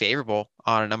pretty favorable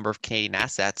on a number of Canadian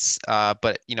assets.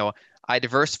 But, I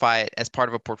diversify it as part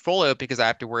of a portfolio because I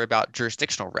have to worry about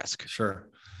jurisdictional risk. Sure.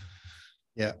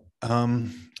 Yeah.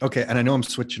 Okay. And I know I'm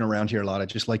switching around here a lot. I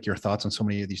just like your thoughts on so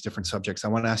many of these different subjects. I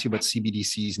want to ask you about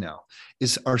CBDCs now.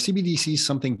 Are CBDCs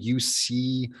something you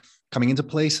see coming into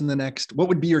place in the next? What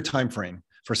would be your time frame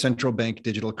for central bank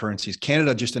digital currencies?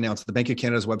 Canada just announced, the Bank of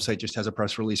Canada's website just has a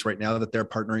press release right now that they're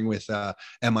partnering with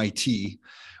MIT,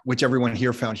 which everyone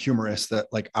here found humorous, that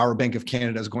like our Bank of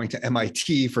Canada is going to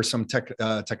MIT for some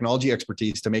technology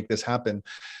expertise to make this happen.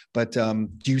 But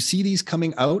do you see these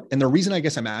coming out? And the reason I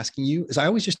guess I'm asking you is I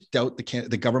always just doubt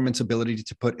the government's ability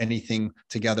to put anything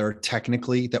together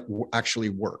technically that actually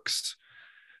works.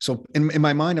 So in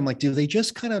my mind, I'm like, do they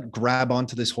just kind of grab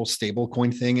onto this whole stable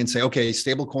coin thing and say, okay,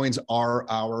 stable coins are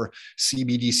our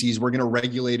CBDCs. We're going to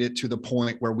regulate it to the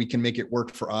point where we can make it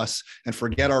work for us and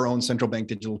forget our own central bank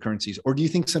digital currencies? Or do you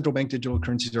think central bank digital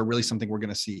currencies are really something we're going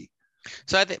to see?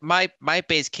 So I think my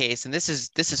base case, and this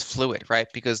is fluid, right?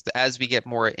 Because as we get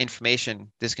more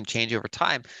information, this can change over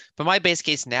time. But my base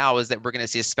case now is that we're going to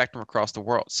see a spectrum across the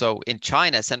world. So in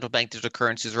China, central bank digital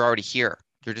currencies are already here.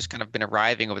 They're just kind of been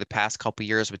arriving over the past couple of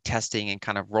years with testing and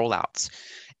kind of rollouts.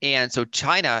 And so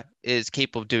China is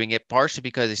capable of doing it partially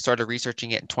because they started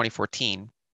researching it in 2014.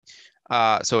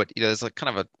 So there's like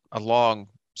kind of a long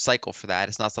cycle for that.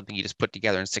 It's not something you just put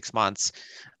together in 6 months.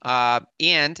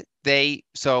 And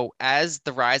so as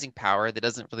the rising power that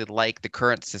doesn't really like the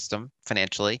current system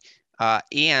financially,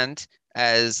 and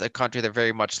as a country that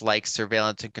very much likes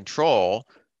surveillance and control,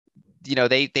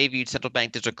 they viewed central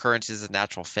bank digital currencies as a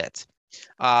natural fit.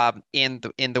 In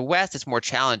the West, it's more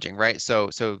challenging, right? So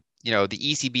the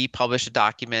ECB published a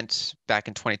document back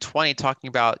in 2020 talking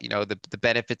about, the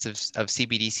benefits of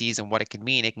CBDCs and what it can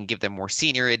mean. It can give them more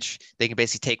seigniorage. They can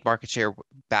basically take market share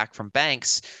back from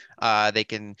banks. They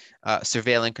can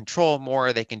surveil and control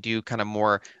more. They can do kind of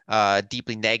more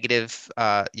deeply negative,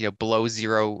 below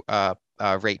zero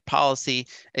rate policy.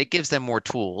 It gives them more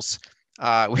tools,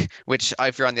 which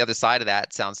if you're on the other side of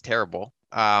that, sounds terrible.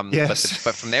 But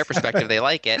from their perspective, Yes. they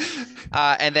like it.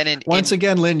 And then Once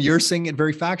again, Lynn, you're saying it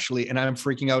very factually, and I'm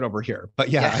freaking out over here.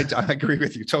 But yeah, yeah, I agree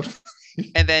with you totally.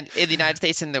 and then in the United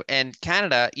States and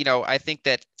Canada, I think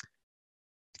that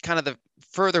kind of the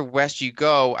further west you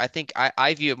go, I think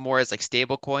I view it more as like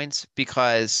stable coins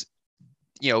because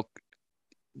you know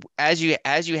as you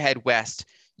head west,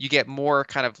 you get more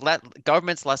kind of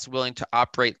governments less willing to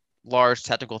operate large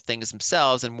technical things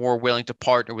themselves and more willing to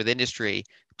partner with industry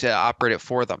to operate it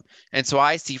for them. And so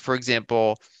I see, for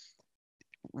example,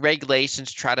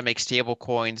 regulations try to make stable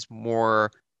coins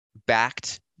more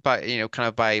backed by, kind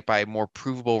of by more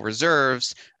provable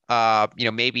reserves.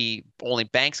 maybe only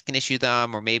banks can issue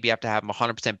them, or maybe you have to have them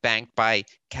 100% banked by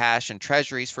cash and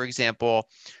treasuries, for example,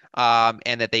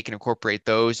 and that they can incorporate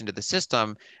those into the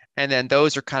system. And then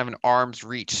those are kind of an arm's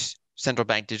reach central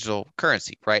bank digital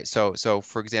currency, right? So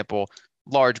for example,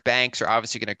 large banks are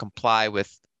obviously going to comply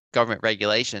with government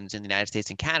regulations in the United States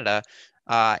and Canada.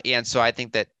 And so I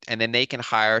think that, and then they can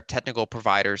hire technical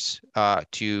providers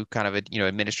to kind of,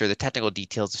 administer the technical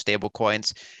details of stable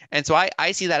coins. And so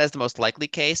I see that as the most likely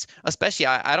case, especially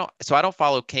I don't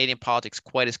follow Canadian politics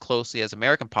quite as closely as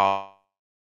American politics.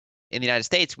 In the United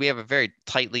States, we have a very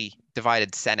tightly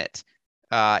divided Senate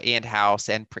and House,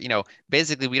 and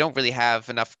basically we don't really have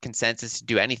enough consensus to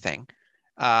do anything,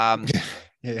 um,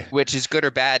 Yeah. which is good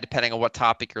or bad depending on what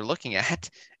topic you're looking at.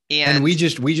 And And we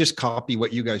just copy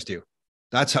what you guys do.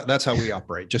 That's how we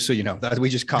operate. Just so you know, that we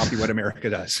just copy what America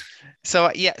does.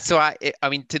 so yeah, so I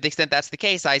mean, to the extent that's the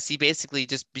case, I see basically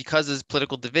just because of this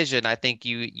political division, I think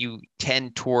you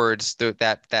tend towards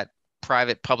that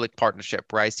private public partnership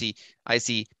where I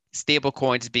see stable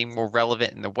coins being more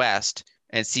relevant in the West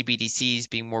and CBDCs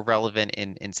being more relevant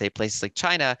in say places like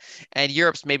China, and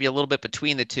Europe's maybe a little bit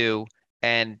between the two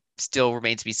and still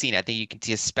remains to be seen. I think you can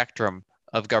see a spectrum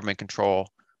of government control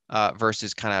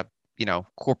versus kind of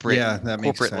corporate Yeah, that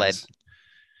makes corporate led. sense.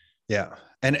 Yeah.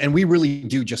 And we really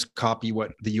do just copy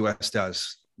what the US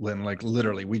does, Lynn. Like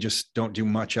literally, we just don't do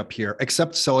much up here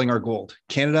except selling our gold.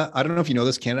 Canada, I don't know if you know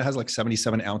this, Canada has like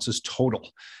 77 ounces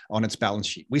total on its balance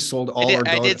sheet. We sold I all did our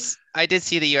I gold. did I did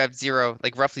see that you have zero,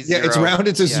 like roughly Yeah, it's zero.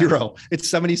 rounded to Yeah. zero. It's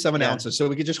 77 Yeah. ounces. So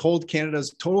we could just hold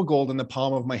Canada's total gold in the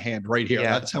palm of my hand right here.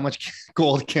 Yeah. That's how much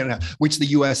gold Canada, which the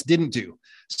US didn't do.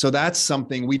 So that's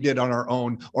something we did on our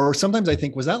own. Or sometimes I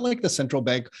think, was that like the central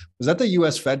bank? Was that the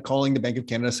US Fed calling the Bank of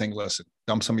Canada saying, listen,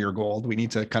 dump some of your gold. We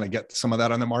need to kind of get some of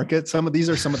that on the market. Some of these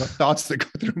are some of the thoughts that go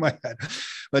through my head.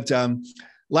 But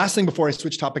last thing before I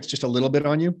switch topics just a little bit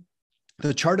on you,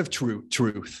 the chart of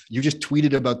truth. You just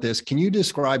tweeted about this. Can you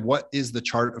describe what is the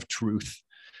chart of truth?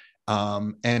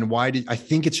 And why I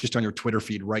think it's just on your Twitter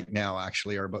feed right now,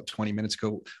 actually, or about 20 minutes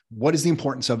ago. What is the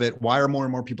importance of it? Why are more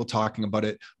and more people talking about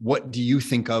it? What do you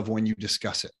think of when you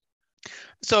discuss it?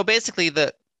 So basically,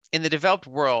 in the developed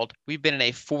world, we've been in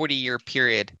a 40-year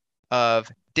period of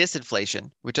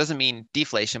disinflation, which doesn't mean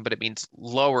deflation, but it means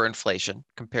lower inflation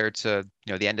compared to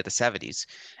the end of the 70s,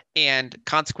 and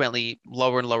consequently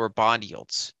lower and lower bond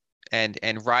yields and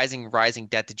rising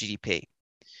debt to GDP.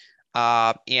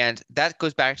 And that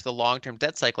goes back to the long-term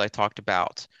debt cycle I talked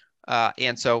about.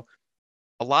 And so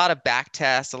a lot of back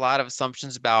tests, a lot of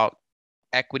assumptions about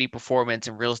equity performance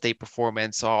and real estate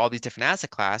performance, all these different asset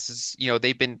classes,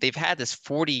 they've had this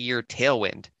 40-year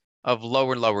tailwind of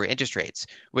lower and lower interest rates,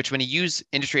 which when you use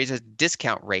interest rates as a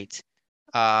discount rate,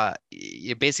 as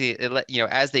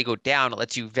they go down, it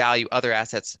lets you value other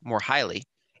assets more highly,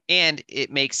 and it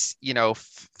makes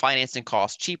financing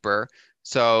costs cheaper.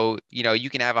 So you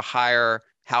can have a higher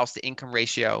house to income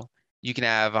ratio. You can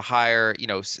have a higher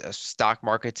stock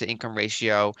market to income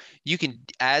ratio. You can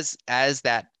as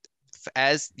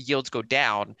yields go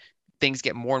down, things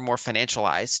get more and more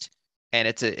financialized, and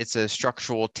it's a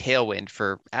structural tailwind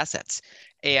for assets.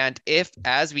 And if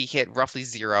as we hit roughly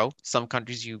zero, some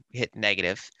countries you hit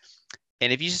negative,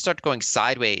 and if you just start going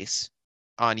sideways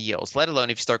on yields, let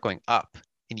alone if you start going up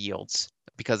in yields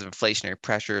because of inflationary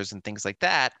pressures and things like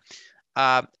that,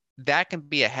 that can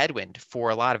be a headwind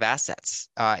for a lot of assets.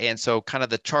 And so kind of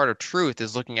the chart of truth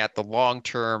is looking at the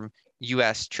long-term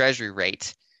US Treasury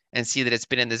rate and see that it's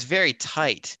been in this very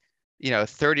tight,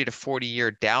 30 to 40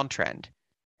 year downtrend.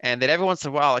 And that every once in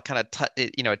a while it kind of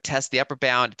it tests the upper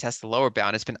bound, it tests the lower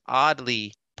bound. It's been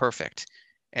oddly perfect.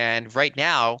 And right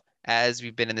now, as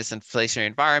we've been in this inflationary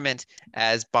environment,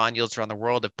 as bond yields around the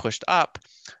world have pushed up,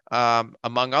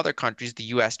 among other countries, the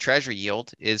US Treasury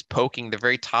yield is poking the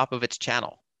very top of its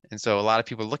channel. And so a lot of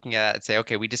people are looking at it and say,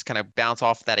 okay, we just kind of bounce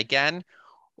off that again,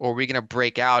 or are we going to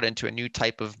break out into a new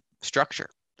type of structure?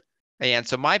 And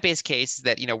so my base case is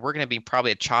that, we're going to be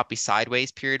probably a choppy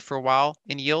sideways period for a while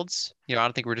in yields. I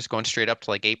don't think we're just going straight up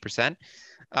to like 8%.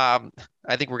 I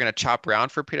think we're going to chop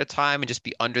around for a period of time and just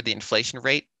be under the inflation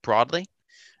rate broadly.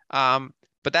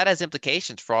 But that has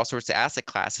implications for all sorts of asset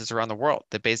classes around the world.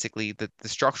 That basically the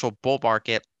structural bull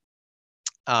market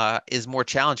is more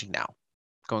challenging now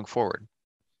going forward.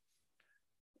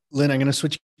 Lynn, I'm going to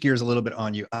switch gears a little bit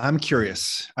on you. I'm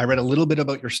curious. I read a little bit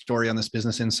about your story on this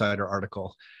Business Insider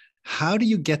article. How do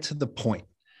you get to the point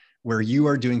where you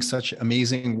are doing such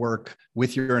amazing work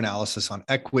with your analysis on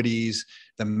equities,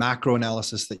 the macro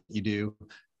analysis that you do?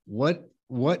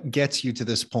 What gets you to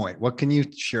this point? What can you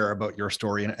share about your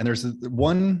story? And there's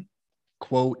one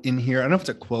quote in here. I don't know if it's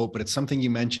a quote, but it's something you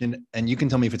mentioned, and you can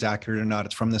tell me if it's accurate or not.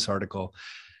 It's from this article,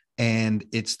 and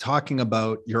it's talking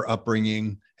about your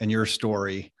upbringing and your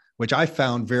story, which I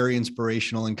found very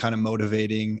inspirational and kind of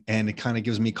motivating. And it kind of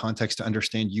gives me context to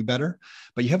understand you better.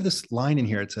 But you have this line in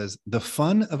here. It says, the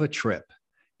fun of a trip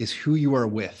is who you are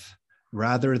with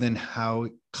rather than how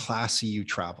classy you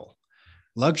travel.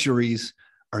 Luxuries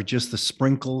are just the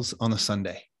sprinkles on the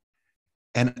sundae.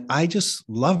 And I just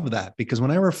love that because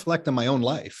when I reflect on my own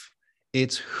life,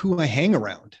 it's who I hang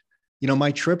around. You know,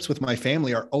 my trips with my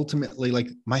family are ultimately like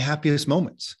my happiest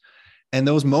moments. And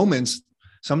those moments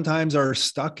sometimes are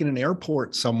stuck in an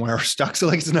airport somewhere, stuck. So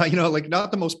like, it's not, like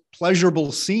not the most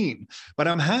pleasurable scene, but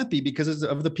I'm happy because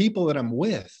of the people that I'm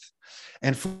with.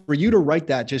 And for you to write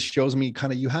that just shows me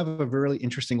kind of, you have a really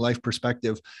interesting life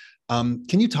perspective.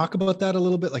 Can you talk about that a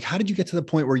little bit? Like, how did you get to the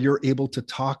point where you're able to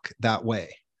talk that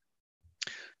way?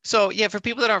 So yeah, for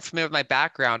people that aren't familiar with my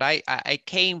background, I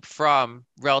came from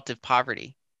relative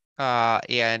poverty,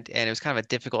 and it was kind of a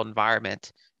difficult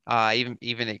environment.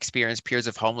 Even experienced periods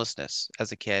of homelessness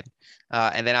as a kid,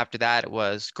 and then after that, it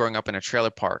was growing up in a trailer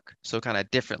park. So kind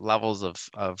of different levels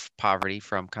of poverty,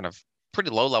 from kind of pretty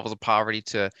low levels of poverty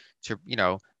to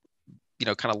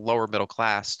kind of lower middle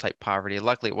class type poverty.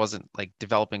 Luckily, it wasn't like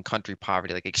developing country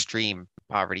poverty, like extreme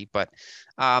poverty, but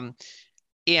um,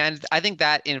 and I think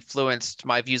that influenced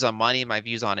my views on money, my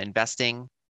views on investing.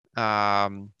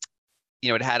 Um,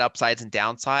 it had upsides and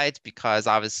downsides because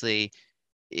obviously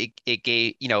it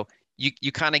gave,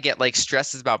 you kind of get like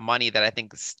stresses about money that I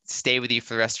think stay with you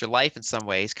for the rest of your life in some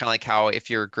ways. Kind of like how if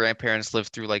your grandparents lived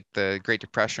through like the Great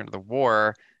Depression or the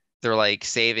war, they're like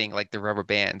saving like the rubber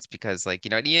bands because like, you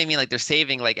know what I mean? Like they're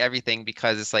saving like everything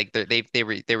because it's like they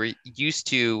were used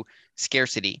to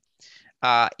scarcity.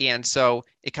 And so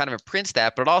it kind of imprints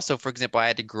that, but also, for example, I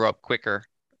had to grow up quicker,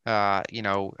 than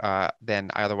I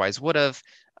otherwise would have.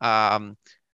 Um,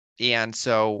 and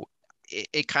so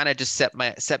it kind of just set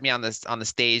me on the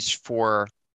stage for,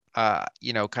 kind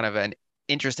of an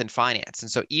interest in finance. And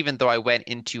so even though I went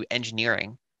into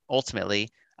engineering, ultimately,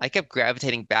 I kept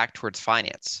gravitating back towards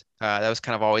finance. That was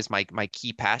kind of always my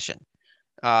key passion.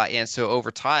 And so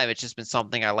over time, it's just been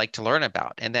something I like to learn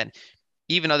about. And then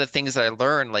even other things that I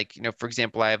learned, like, for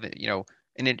example, I have,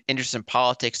 an interest in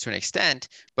politics to an extent,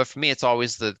 but for me, it's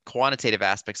always the quantitative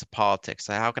aspects of politics.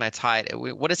 Like, how can I tie it?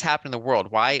 What has happened in the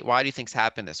world? Why do things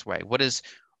happen this way? What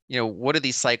are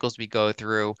these cycles we go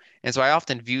through? And so I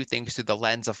often view things through the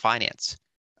lens of finance.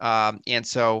 And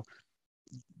so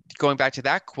going back to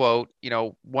that quote,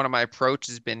 one of my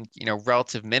approaches has been,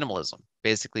 relative minimalism,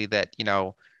 basically that,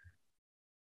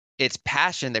 it's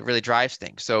passion that really drives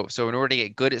things. So in order to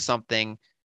get good at something,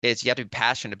 it's you have to be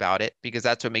passionate about it because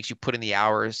that's what makes you put in the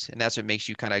hours and that's what makes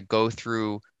you kind of go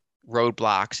through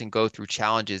roadblocks and go through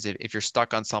challenges. If you're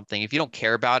stuck on something, if you don't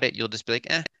care about it, you'll just be like,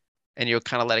 eh, and you'll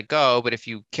kind of let it go. But if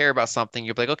you care about something,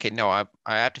 you'll be like, okay, no, I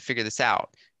have to figure this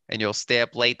out. And you'll stay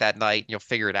up late that night and you'll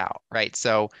figure it out, right?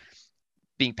 So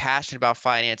being passionate about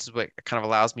finance is what kind of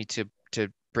allows me to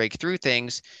break through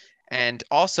things. And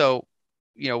also,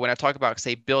 when I talk about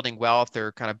say building wealth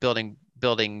or kind of building,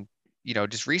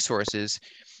 just resources,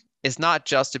 it's not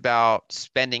just about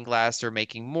spending less or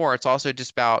making more. It's also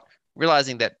just about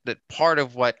realizing that part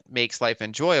of what makes life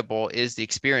enjoyable is the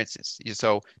experiences.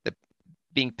 So the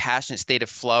being passionate state of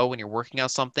flow when you're working on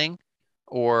something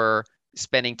or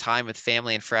spending time with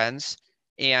family and friends.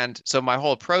 And so my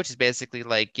whole approach is basically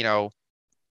like,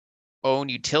 own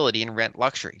utility and rent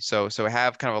luxury. So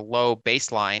have kind of a low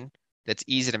baseline that's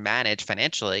easy to manage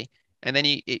financially. And then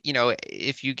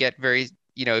if you get very,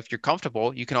 if you're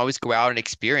comfortable, you can always go out and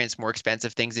experience more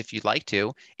expensive things if you'd like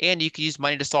to, and you can use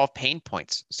money to solve pain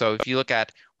points. So if you look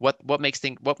at what makes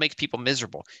people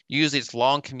miserable, usually it's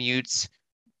long commutes,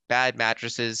 bad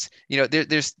mattresses.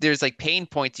 There's like pain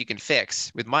points you can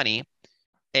fix with money,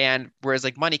 and whereas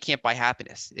like money can't buy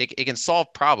happiness, it can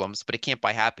solve problems, but it can't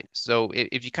buy happiness. So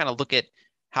if you kind of look at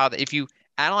if you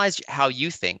analyze how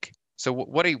you think, so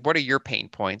what are your pain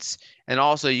points? And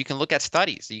also you can look at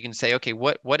studies. You can say, okay,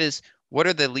 what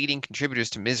are the leading contributors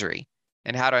to misery,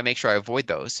 and how do I make sure I avoid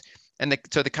those? And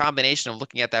so the combination of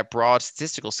looking at that broad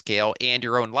statistical scale and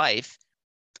your own life,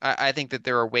 I think that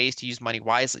there are ways to use money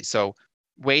wisely. So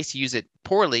ways to use it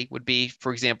poorly would be,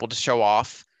 for example, to show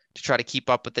off, to try to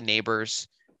keep up with the neighbors,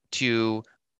 to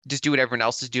just do what everyone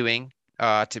else is doing,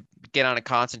 to get on a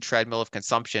constant treadmill of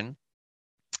consumption,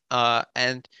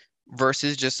 and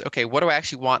versus just, okay, what do I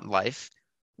actually want in life?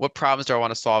 What problems do I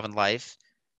want to solve in life?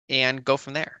 And go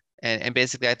from there. And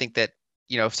basically, I think that,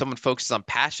 if someone focuses on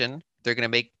passion, they're going to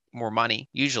make more money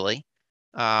usually.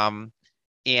 Um,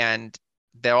 and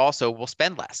they also will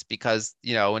spend less because,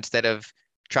 instead of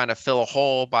trying to fill a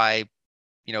hole by,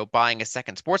 buying a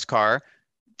second sports car.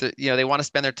 They want to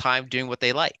spend their time doing what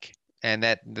they like, and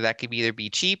that could either be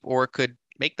cheap or it could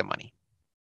make the money.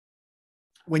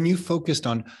 When you focused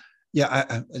on,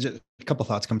 just a couple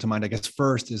thoughts come to mind. I guess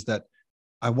first is that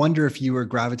I wonder if you were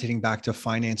gravitating back to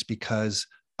finance because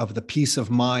of the peace of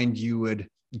mind you would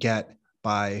get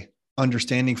by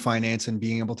understanding finance and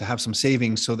being able to have some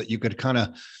savings so that you could kind of,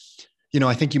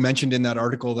 I think you mentioned in that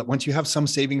article that once you have some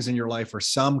savings in your life or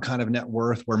some kind of net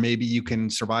worth where maybe you can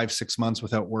survive 6 months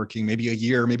without working, maybe a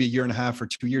year and a half or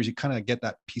 2 years, you kind of get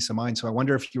that peace of mind. So I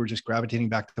wonder if you were just gravitating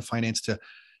back to finance to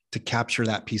capture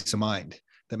that peace of mind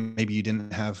that maybe you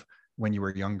didn't have when you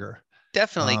were younger.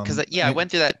 Definitely, because I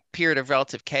went through that period of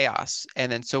relative chaos,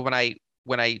 and then so when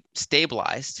I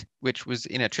stabilized, which was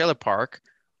in a trailer park,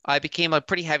 I became a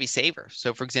pretty heavy saver.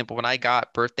 So, for example, when I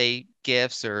got birthday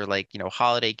gifts or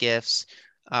holiday gifts,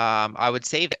 I would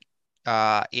save it.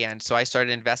 And so I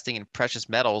started investing in precious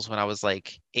metals when I was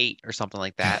like 8 or something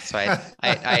like that. So I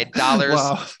had dollars,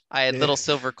 Wow. I had Yeah. little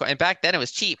silver, and back then it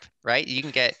was cheap, right?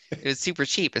 It was super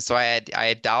cheap. And so I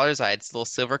had dollars, I had little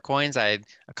silver coins, I had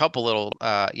a couple little,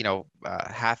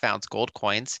 half-ounce gold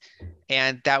coins,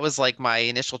 and that was like my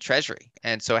initial treasury.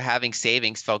 And so having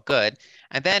savings felt good.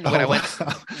 And then Oh, wow.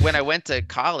 when I went to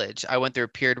college, I went through a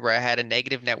period where I had a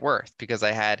negative net worth because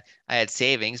I had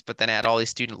savings, but then I had all these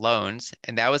student loans,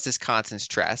 and that was this constant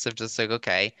stress of just like,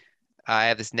 okay, I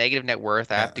have this negative net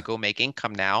worth. I have to Yeah. go make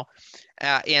income now,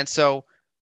 and so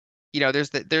there's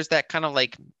that kind of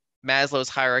like Maslow's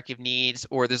hierarchy of needs,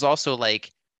 or there's also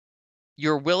like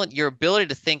your ability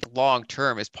to think long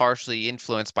term is partially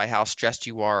influenced by how stressed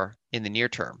you are in the near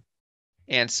term,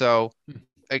 and so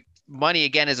money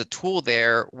again is a tool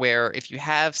there where if you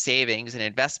have savings and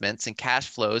investments and cash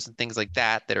flows and things like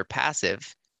that are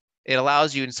passive, it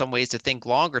allows you in some ways to think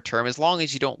longer term as long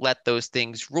as you don't let those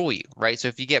things rule you, right? So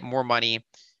if you get more money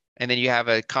and then you have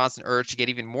a constant urge to get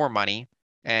even more money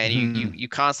and you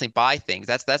constantly buy things,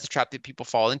 that's a trap that people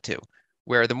fall into,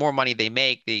 where the more money they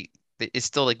make, it's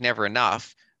still like never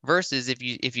enough. Versus if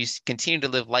you continue to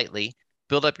live lightly,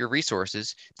 build up your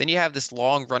resources, then you have this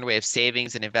long runway of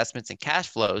savings and investments and cash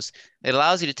flows. It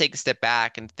allows you to take a step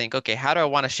back and think, okay, how do I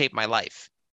want to shape my life?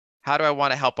 How do I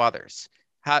want to help others?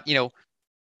 How,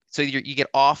 so you get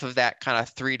off of that kind of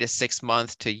 3 to 6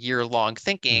 month to year long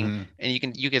thinking, Mm-hmm.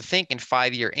 and you can think in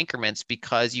 5 year increments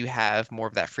because you have more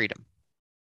of that freedom.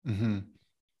 Mm-hmm.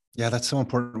 Yeah, that's so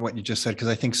important what you just said, because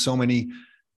I think so many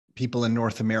people in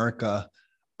North America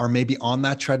are maybe on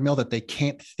that treadmill that they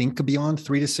can't think beyond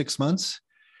 3 to 6 months.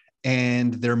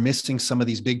 And they're missing some of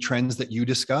these big trends that you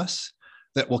discuss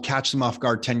that will catch them off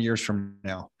guard 10 years from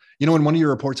now. In one of your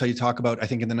reports, how you talk about, I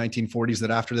think in the 1940s, that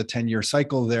after the 10-year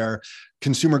cycle there,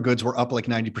 consumer goods were up like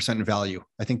 90% in value.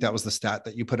 I think that was the stat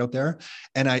that you put out there.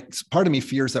 And part of me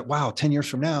fears that, wow, 10 years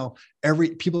from now,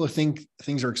 people think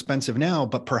things are expensive now,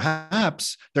 but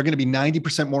perhaps they're going to be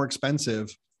 90% more expensive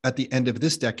at the end of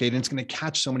this decade. And it's going to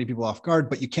catch so many people off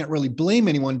guard, but you can't really blame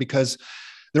anyone because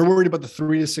they're worried about the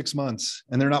 3 to 6 months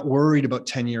and they're not worried about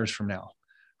 10 years from now.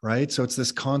 Right. So it's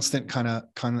this constant kind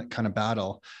of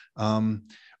battle.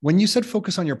 When you said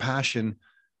focus on your passion,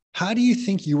 how do you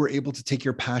think you were able to take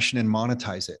your passion and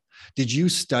monetize it? Did you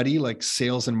study like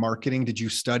sales and marketing? Did you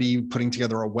study putting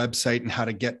together a website and how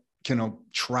to get,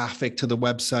 traffic to the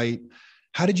website?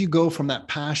 How did you go from that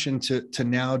passion to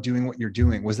now doing what you're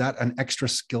doing? Was that an extra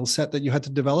skill set that you had to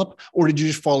develop, or did you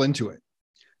just fall into it?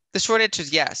 The short answer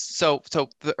is yes. So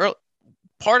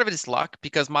part of it is luck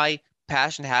because my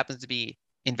passion happens to be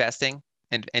investing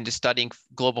and just studying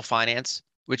global finance,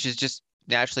 which is just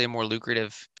naturally a more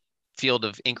lucrative field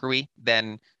of inquiry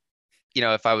than,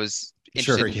 if I was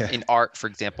Sure. interested in, Yeah. in art, for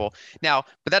example. Now,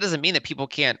 but that doesn't mean that people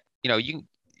can't,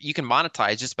 you can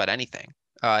monetize just about anything.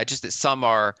 Just that some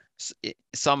are they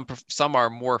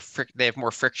have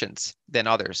more frictions than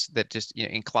others that just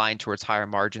incline towards higher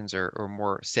margins or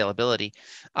more saleability.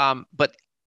 But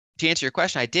to answer your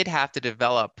question, I did have to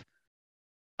develop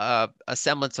a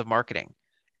semblance of marketing,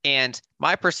 and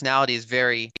my personality is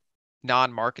very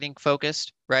non-marketing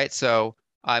focused, right? So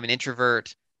I'm an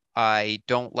introvert. I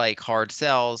don't like hard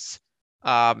sells.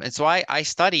 And so I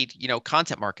studied,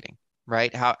 content marketing,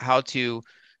 right? How to,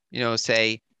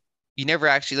 say you never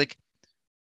actually like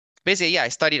basically, yeah, I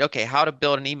studied, okay, how to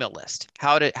build an email list,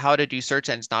 how to do search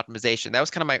engine optimization. That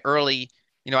was kind of my early,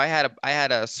 I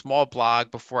had a small blog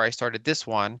before I started this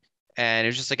one, and it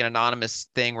was just like an anonymous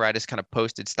thing where I just kind of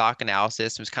posted stock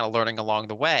analysis and was kind of learning along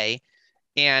the way.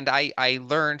 And I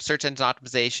learned search engine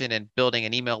optimization and building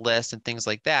an email list and things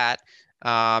like that,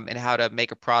 and how to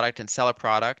make a product and sell a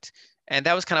product. And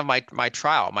that was kind of my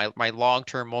trial, my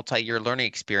long-term multi-year learning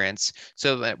experience.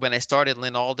 So when I started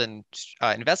Lynn Alden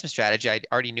investment strategy, I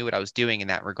already knew what I was doing in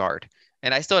that regard.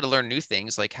 And I still had to learn new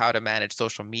things like how to manage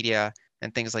social media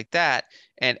and things like that.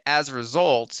 And as a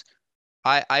result,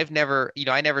 I've never,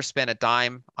 I never spent a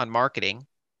dime on marketing.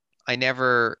 I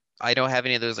don't have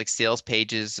any of those like sales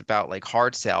pages about like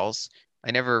hard sales.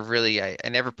 I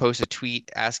never post a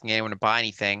tweet asking anyone to buy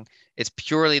anything. It's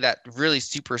purely that really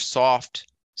super soft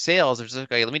sales. It's just,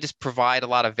 okay, let me just provide a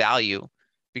lot of value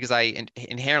because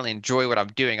inherently enjoy what I'm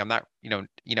doing. I'm not,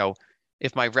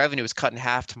 if my revenue was cut in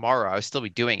half tomorrow, I would still be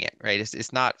doing it, right?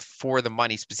 It's not for the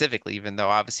money specifically, even though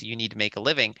obviously you need to make a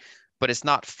living, but it's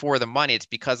not for the money. It's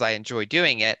because I enjoy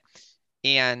doing it.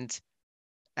 And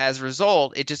as a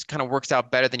result, it just kind of works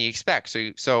out better than you expect.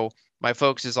 So my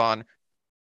focus is on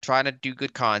trying to do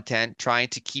good content, trying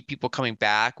to keep people coming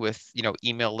back with,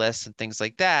 email lists and things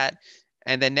like that,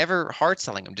 and then never hard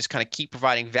selling them. Just kind of keep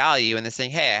providing value and then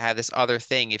saying, hey, I have this other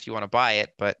thing if you want to buy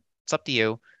it, but it's up to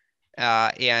you.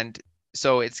 And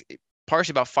so it's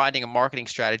partially about finding a marketing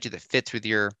strategy that fits with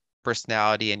your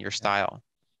personality and your style.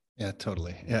 Yeah,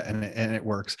 totally. Yeah, and it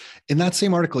works. In that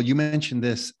same article, you mentioned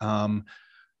this.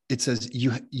 It says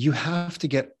you have to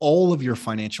get all of your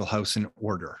financial house in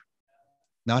order,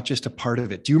 not just a part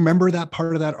of it. Do you remember that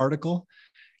part of that article?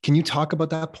 Can you talk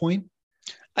about that point?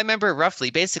 I remember it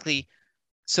roughly. Basically,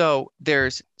 so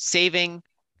there's saving.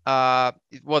 Uh,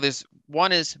 well, there's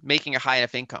one is making a high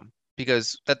enough income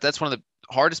because that's one of the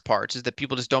hardest parts is that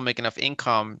people just don't make enough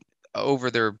income over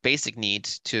their basic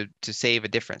needs to save a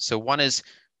difference. So one is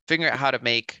figuring out how to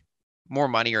make more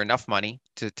money or enough money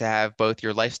to have both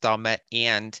your lifestyle met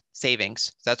and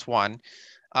savings. That's one.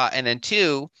 And then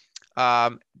two,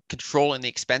 controlling the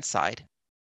expense side.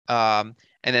 And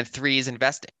then three is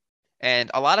investing.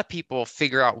 And a lot of people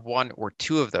figure out one or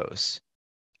two of those,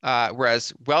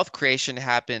 whereas wealth creation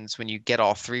happens when you get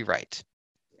all three right.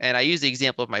 And I use the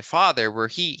example of my father, where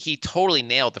he totally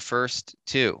nailed the first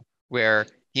two, where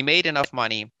he made enough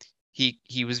money,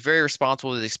 he was very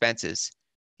responsible with his expenses.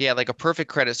 He had like a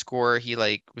perfect credit score. He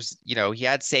like was, he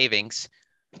had savings,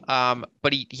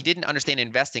 but he didn't understand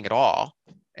investing at all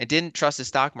and didn't trust the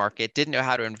stock market, didn't know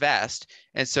how to invest.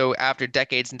 And so after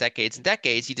decades and decades and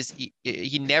decades,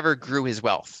 he never grew his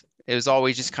wealth. It was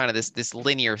always just kind of this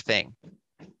linear thing.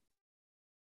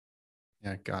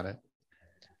 Yeah, got it.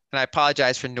 And I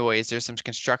apologize for noise. There's some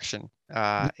construction No,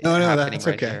 happening that's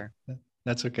right okay. there.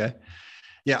 That's okay.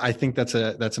 Yeah, I think that's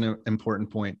an important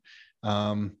point.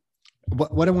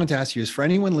 What I want to ask you is for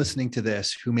anyone listening to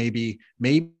this who maybe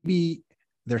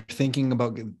they're thinking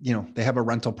about, they have a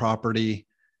rental property,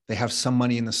 they have some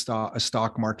money in the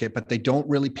stock market, but they don't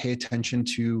really pay attention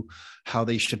to how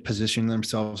they should position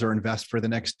themselves or invest for the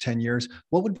next 10 years.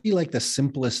 What would be like the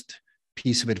simplest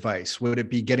piece of advice? Would it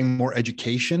be getting more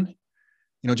education?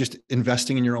 Just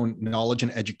investing in your own knowledge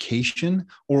and education,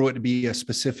 or would it be a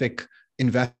specific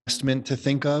investment to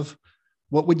think of?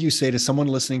 What would you say to someone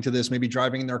listening to this, maybe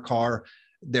driving in their car,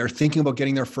 they're thinking about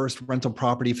getting their first rental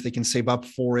property if they can save up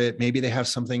for it, maybe they have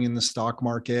something in the stock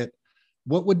market.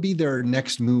 What would be their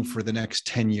next move for the next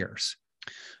 10 years?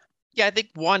 Yeah, I think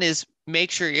one is make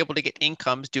sure you're able to get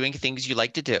incomes doing things you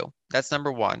like to do. That's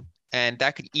number one. And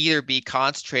that could either be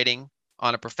concentrating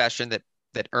on a profession that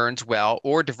earns well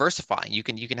or diversifying. You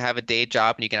can have a day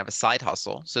job and you can have a side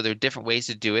hustle. So there are different ways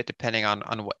to do it depending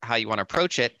on how you want to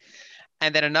approach it.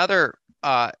 And then another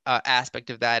aspect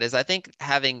of that is I think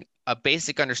having a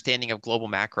basic understanding of global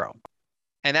macro.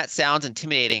 And that sounds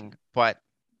intimidating, but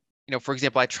for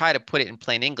example, I try to put it in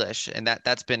plain English, and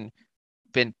that's been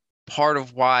part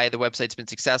of why the website's been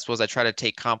successful is I try to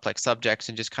take complex subjects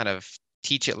and just kind of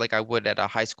teach it like I would at a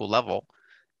high school level.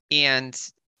 And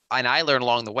I learn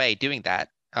along the way doing that.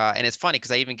 And it's funny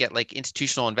because I even get like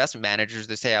institutional investment managers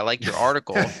that say, I like your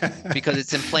article because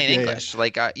it's in plain Yeah, yeah. English.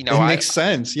 Like, It makes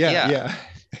sense. Yeah, yeah. yeah.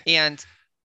 And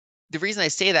the reason I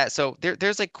say that, so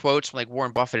there's like quotes from like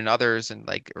Warren Buffett and others and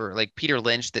like, or like Peter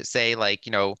Lynch that say like,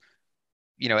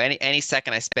 any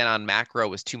second I spent on macro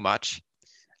was too much.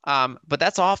 But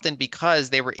that's often because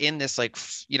they were in this like,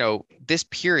 this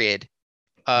period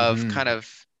of Mm-hmm. kind of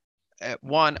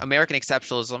one, American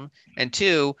exceptionalism, and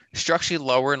two, structurally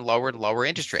lower and lower and lower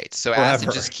interest rates. So assets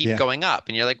Forever. just keep Yeah. going up.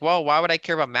 And you're like, well, why would I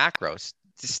care about macros?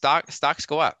 The stocks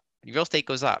go up. Real estate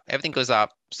goes up. Everything goes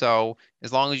up. So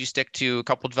as long as you stick to a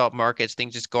couple developed markets,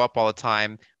 things just go up all the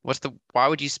time. Why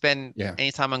would you spend Yeah.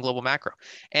 any time on global macro?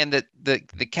 And the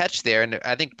catch there, and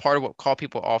I think part of what caught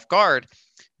people off guard,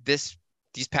 these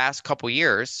past couple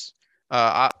years,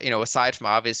 aside from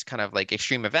obvious kind of like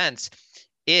extreme events,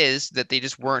 is that they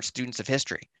just weren't students of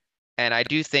history. And I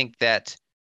do think that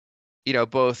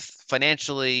both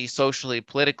financially, socially,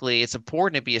 politically, it's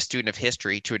important to be a student of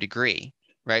history to a degree,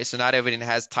 right? So not everyone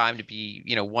has time to be,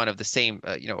 one of the same,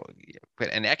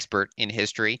 an expert in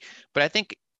history. But I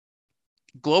think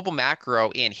global macro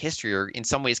and history are in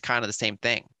some ways kind of the same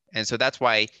thing. And so that's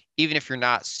why even if you're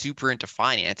not super into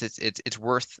finance, it's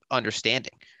worth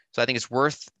understanding. So I think it's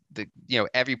worth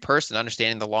every person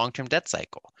understanding the long-term debt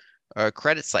cycle,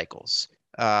 credit cycles,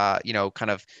 kind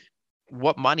of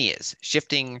what money is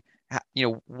shifting.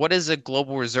 What is a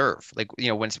global reserve? Like,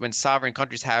 when sovereign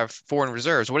countries have foreign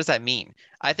reserves, what does that mean?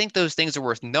 I think those things are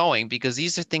worth knowing because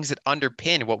these are things that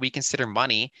underpin what we consider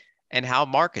money and how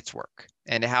markets work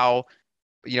and how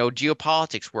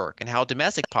geopolitics work and how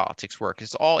domestic politics work.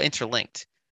 It's all interlinked,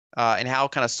 and how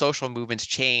kind of social movements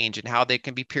change and how they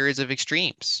can be periods of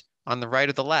extremes on the right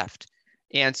or the left.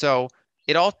 And so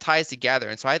it all ties together.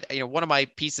 And so one of my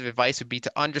pieces of advice would be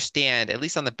to understand, at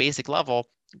least on the basic level,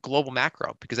 global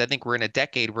macro, because I think we're in a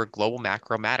decade where global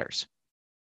macro matters.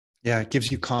 Yeah, it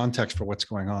gives you context for what's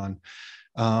going on.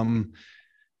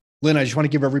 Lynn, I just want to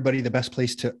give everybody the best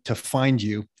place to find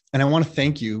you. And I want to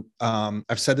thank you.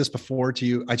 I've said this before to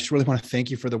you. I just really want to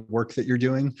thank you for the work that you're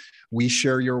doing. We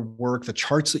share your work. The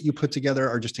charts that you put together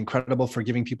are just incredible for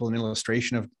giving people an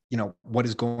illustration of, what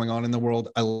is going on in the world.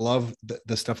 I love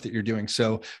the stuff that you're doing.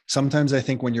 So sometimes I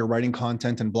think when you're writing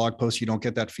content and blog posts, you don't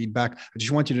get that feedback. I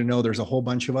just want you to know there's a whole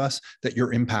bunch of us that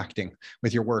you're impacting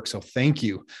with your work. So thank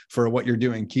you for what you're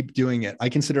doing. Keep doing it. I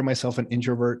consider myself an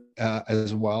introvert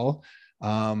as well.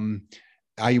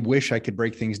 I wish I could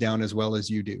break things down as well as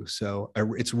you do. So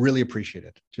it's really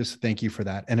appreciated. Just thank you for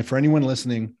that. And for anyone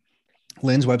listening,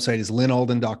 Lynn's website is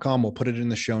lynnalden.com. We'll put it in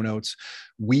the show notes.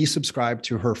 We subscribe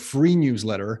to her free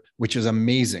newsletter, which is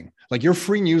amazing. Like your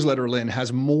free newsletter, Lynn,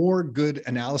 has more good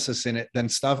analysis in it than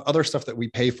other stuff that we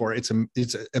pay for. It's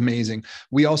amazing.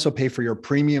 We also pay for your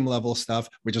premium level stuff,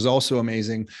 which is also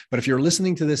amazing. But if you're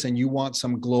listening to this and you want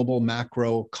some global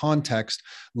macro context,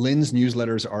 Lynn's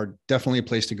newsletters are definitely a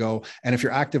place to go. And if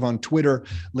you're active on Twitter,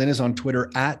 Lynn is on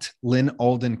Twitter at Lynn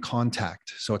Alden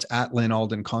Contact. So it's at Lynn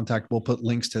Alden Contact. We'll put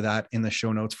links to that in the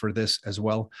show notes for this as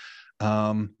well.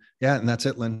 Yeah, and that's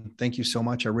it, Lynn. Thank you so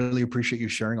much. I really appreciate you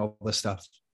sharing all this stuff.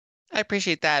 I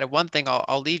appreciate that. And one thing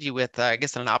I'll leave you with, I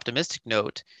guess on an optimistic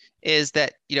note, is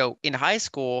that, in high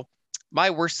school, my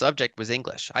worst subject was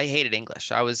English. I hated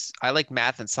English. I liked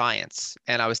math and science,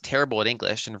 and I was terrible at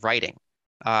English and writing.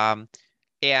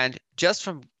 And just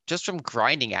from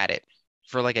grinding at it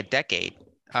for like a decade,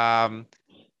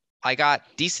 I got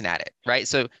decent at it, right?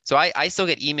 So I still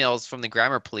get emails from the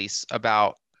grammar police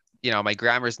about, my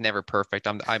grammar is never perfect.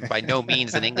 I'm by no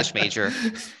means an English major.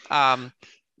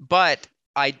 But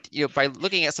by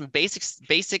looking at some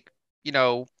basic,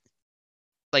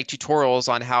 like tutorials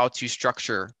on how to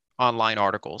structure online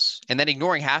articles and then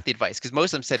ignoring half the advice because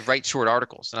most of them said write short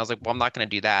articles. And I was like, well, I'm not going to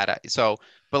do that.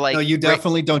 But like, no, you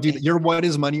definitely don't do that. Your What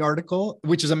is Money article,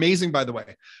 which is amazing, by the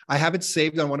way. I have it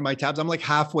saved on one of my tabs. I'm like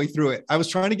halfway through it. I was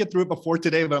trying to get through it before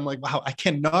today, but I'm like, wow, I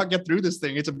cannot get through this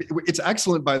thing. It's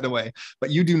excellent, by the way,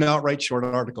 but you do not write short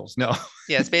articles. No.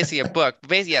 Yeah, it's basically a book.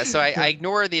 Basically, yeah. So I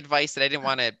ignore the advice that I didn't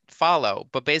want to follow,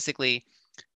 but basically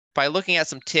by looking at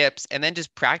some tips and then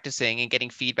just practicing and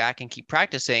getting feedback and keep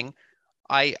practicing,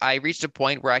 I reached a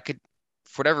point where I could,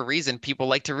 for whatever reason, people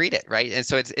like to read it, right? And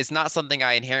so it's not something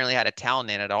I inherently had a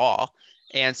talent in at all.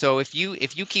 And so if you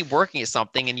keep working at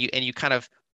something and you kind of,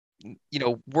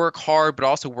 work hard, but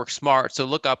also work smart. So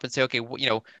look up and say, okay,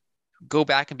 go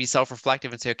back and be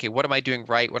self-reflective and say, okay, what am I doing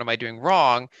right? What am I doing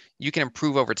wrong? You can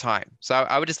improve over time. So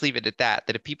I would just leave it at that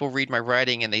if people read my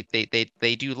writing and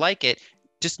they do like it,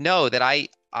 just know that I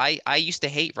used to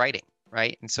hate writing,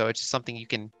 right? And so it's just something you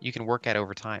can work at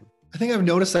over time. I think I've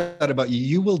noticed that about you.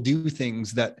 You will do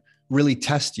things that really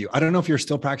test you. I don't know if you're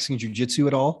still practicing jiu-jitsu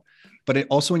at all, but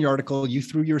also in your article, you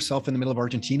threw yourself in the middle of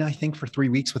Argentina, I think, for 3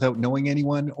 weeks without knowing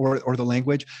anyone or the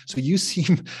language. So you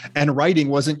seem, and writing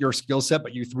wasn't your skill set,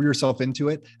 but you threw yourself into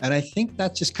it. And I think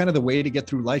that's just kind of the way to get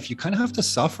through life. You kind of have to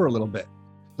suffer a little bit.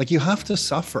 Like you have to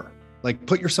suffer. Like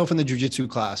put yourself in the jiu-jitsu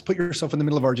class, put yourself in the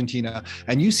middle of Argentina.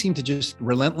 And you seem to just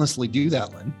relentlessly do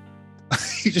that, Lynn.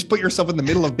 You just put yourself in the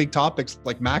middle of big topics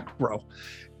like macro.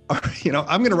 I'm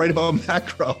going to write about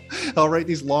macro. I'll write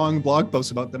these long blog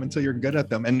posts about them until you're good at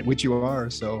them, and which you are.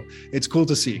 So it's cool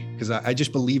to see because I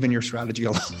just believe in your strategy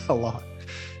a lot.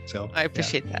 So I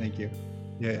appreciate that. Thank you.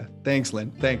 Yeah. Thanks,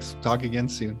 Lynn. Thanks. Talk again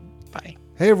soon. Bye.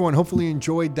 Hey, everyone. Hopefully you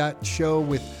enjoyed that show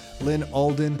with Lynn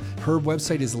Alden. Her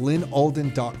website is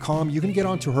lynnalden.com. You can get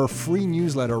onto her free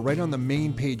newsletter right on the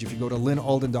main page if you go to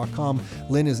lynnalden.com.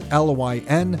 Lynn is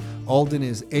Lyn, Alden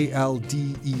is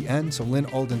Alden, so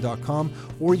lynnalden.com.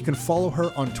 Or you can follow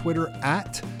her on Twitter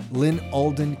at Lynn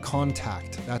Alden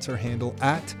Contact. That's her handle,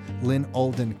 at Lynn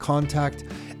Alden Contact.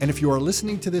 And if you are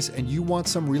listening to this and you want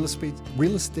some real estate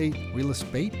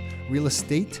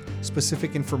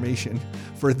specific information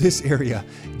for this area,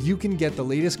 you can get the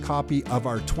latest copy of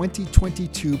our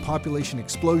 2022 Population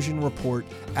Explosion Report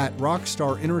at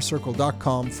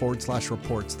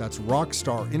rockstarinnercircle.com/reports. That's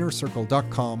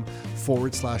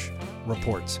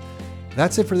rockstarinnercircle.com/reports.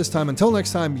 That's it for this time. Until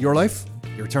next time, your life,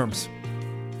 your terms.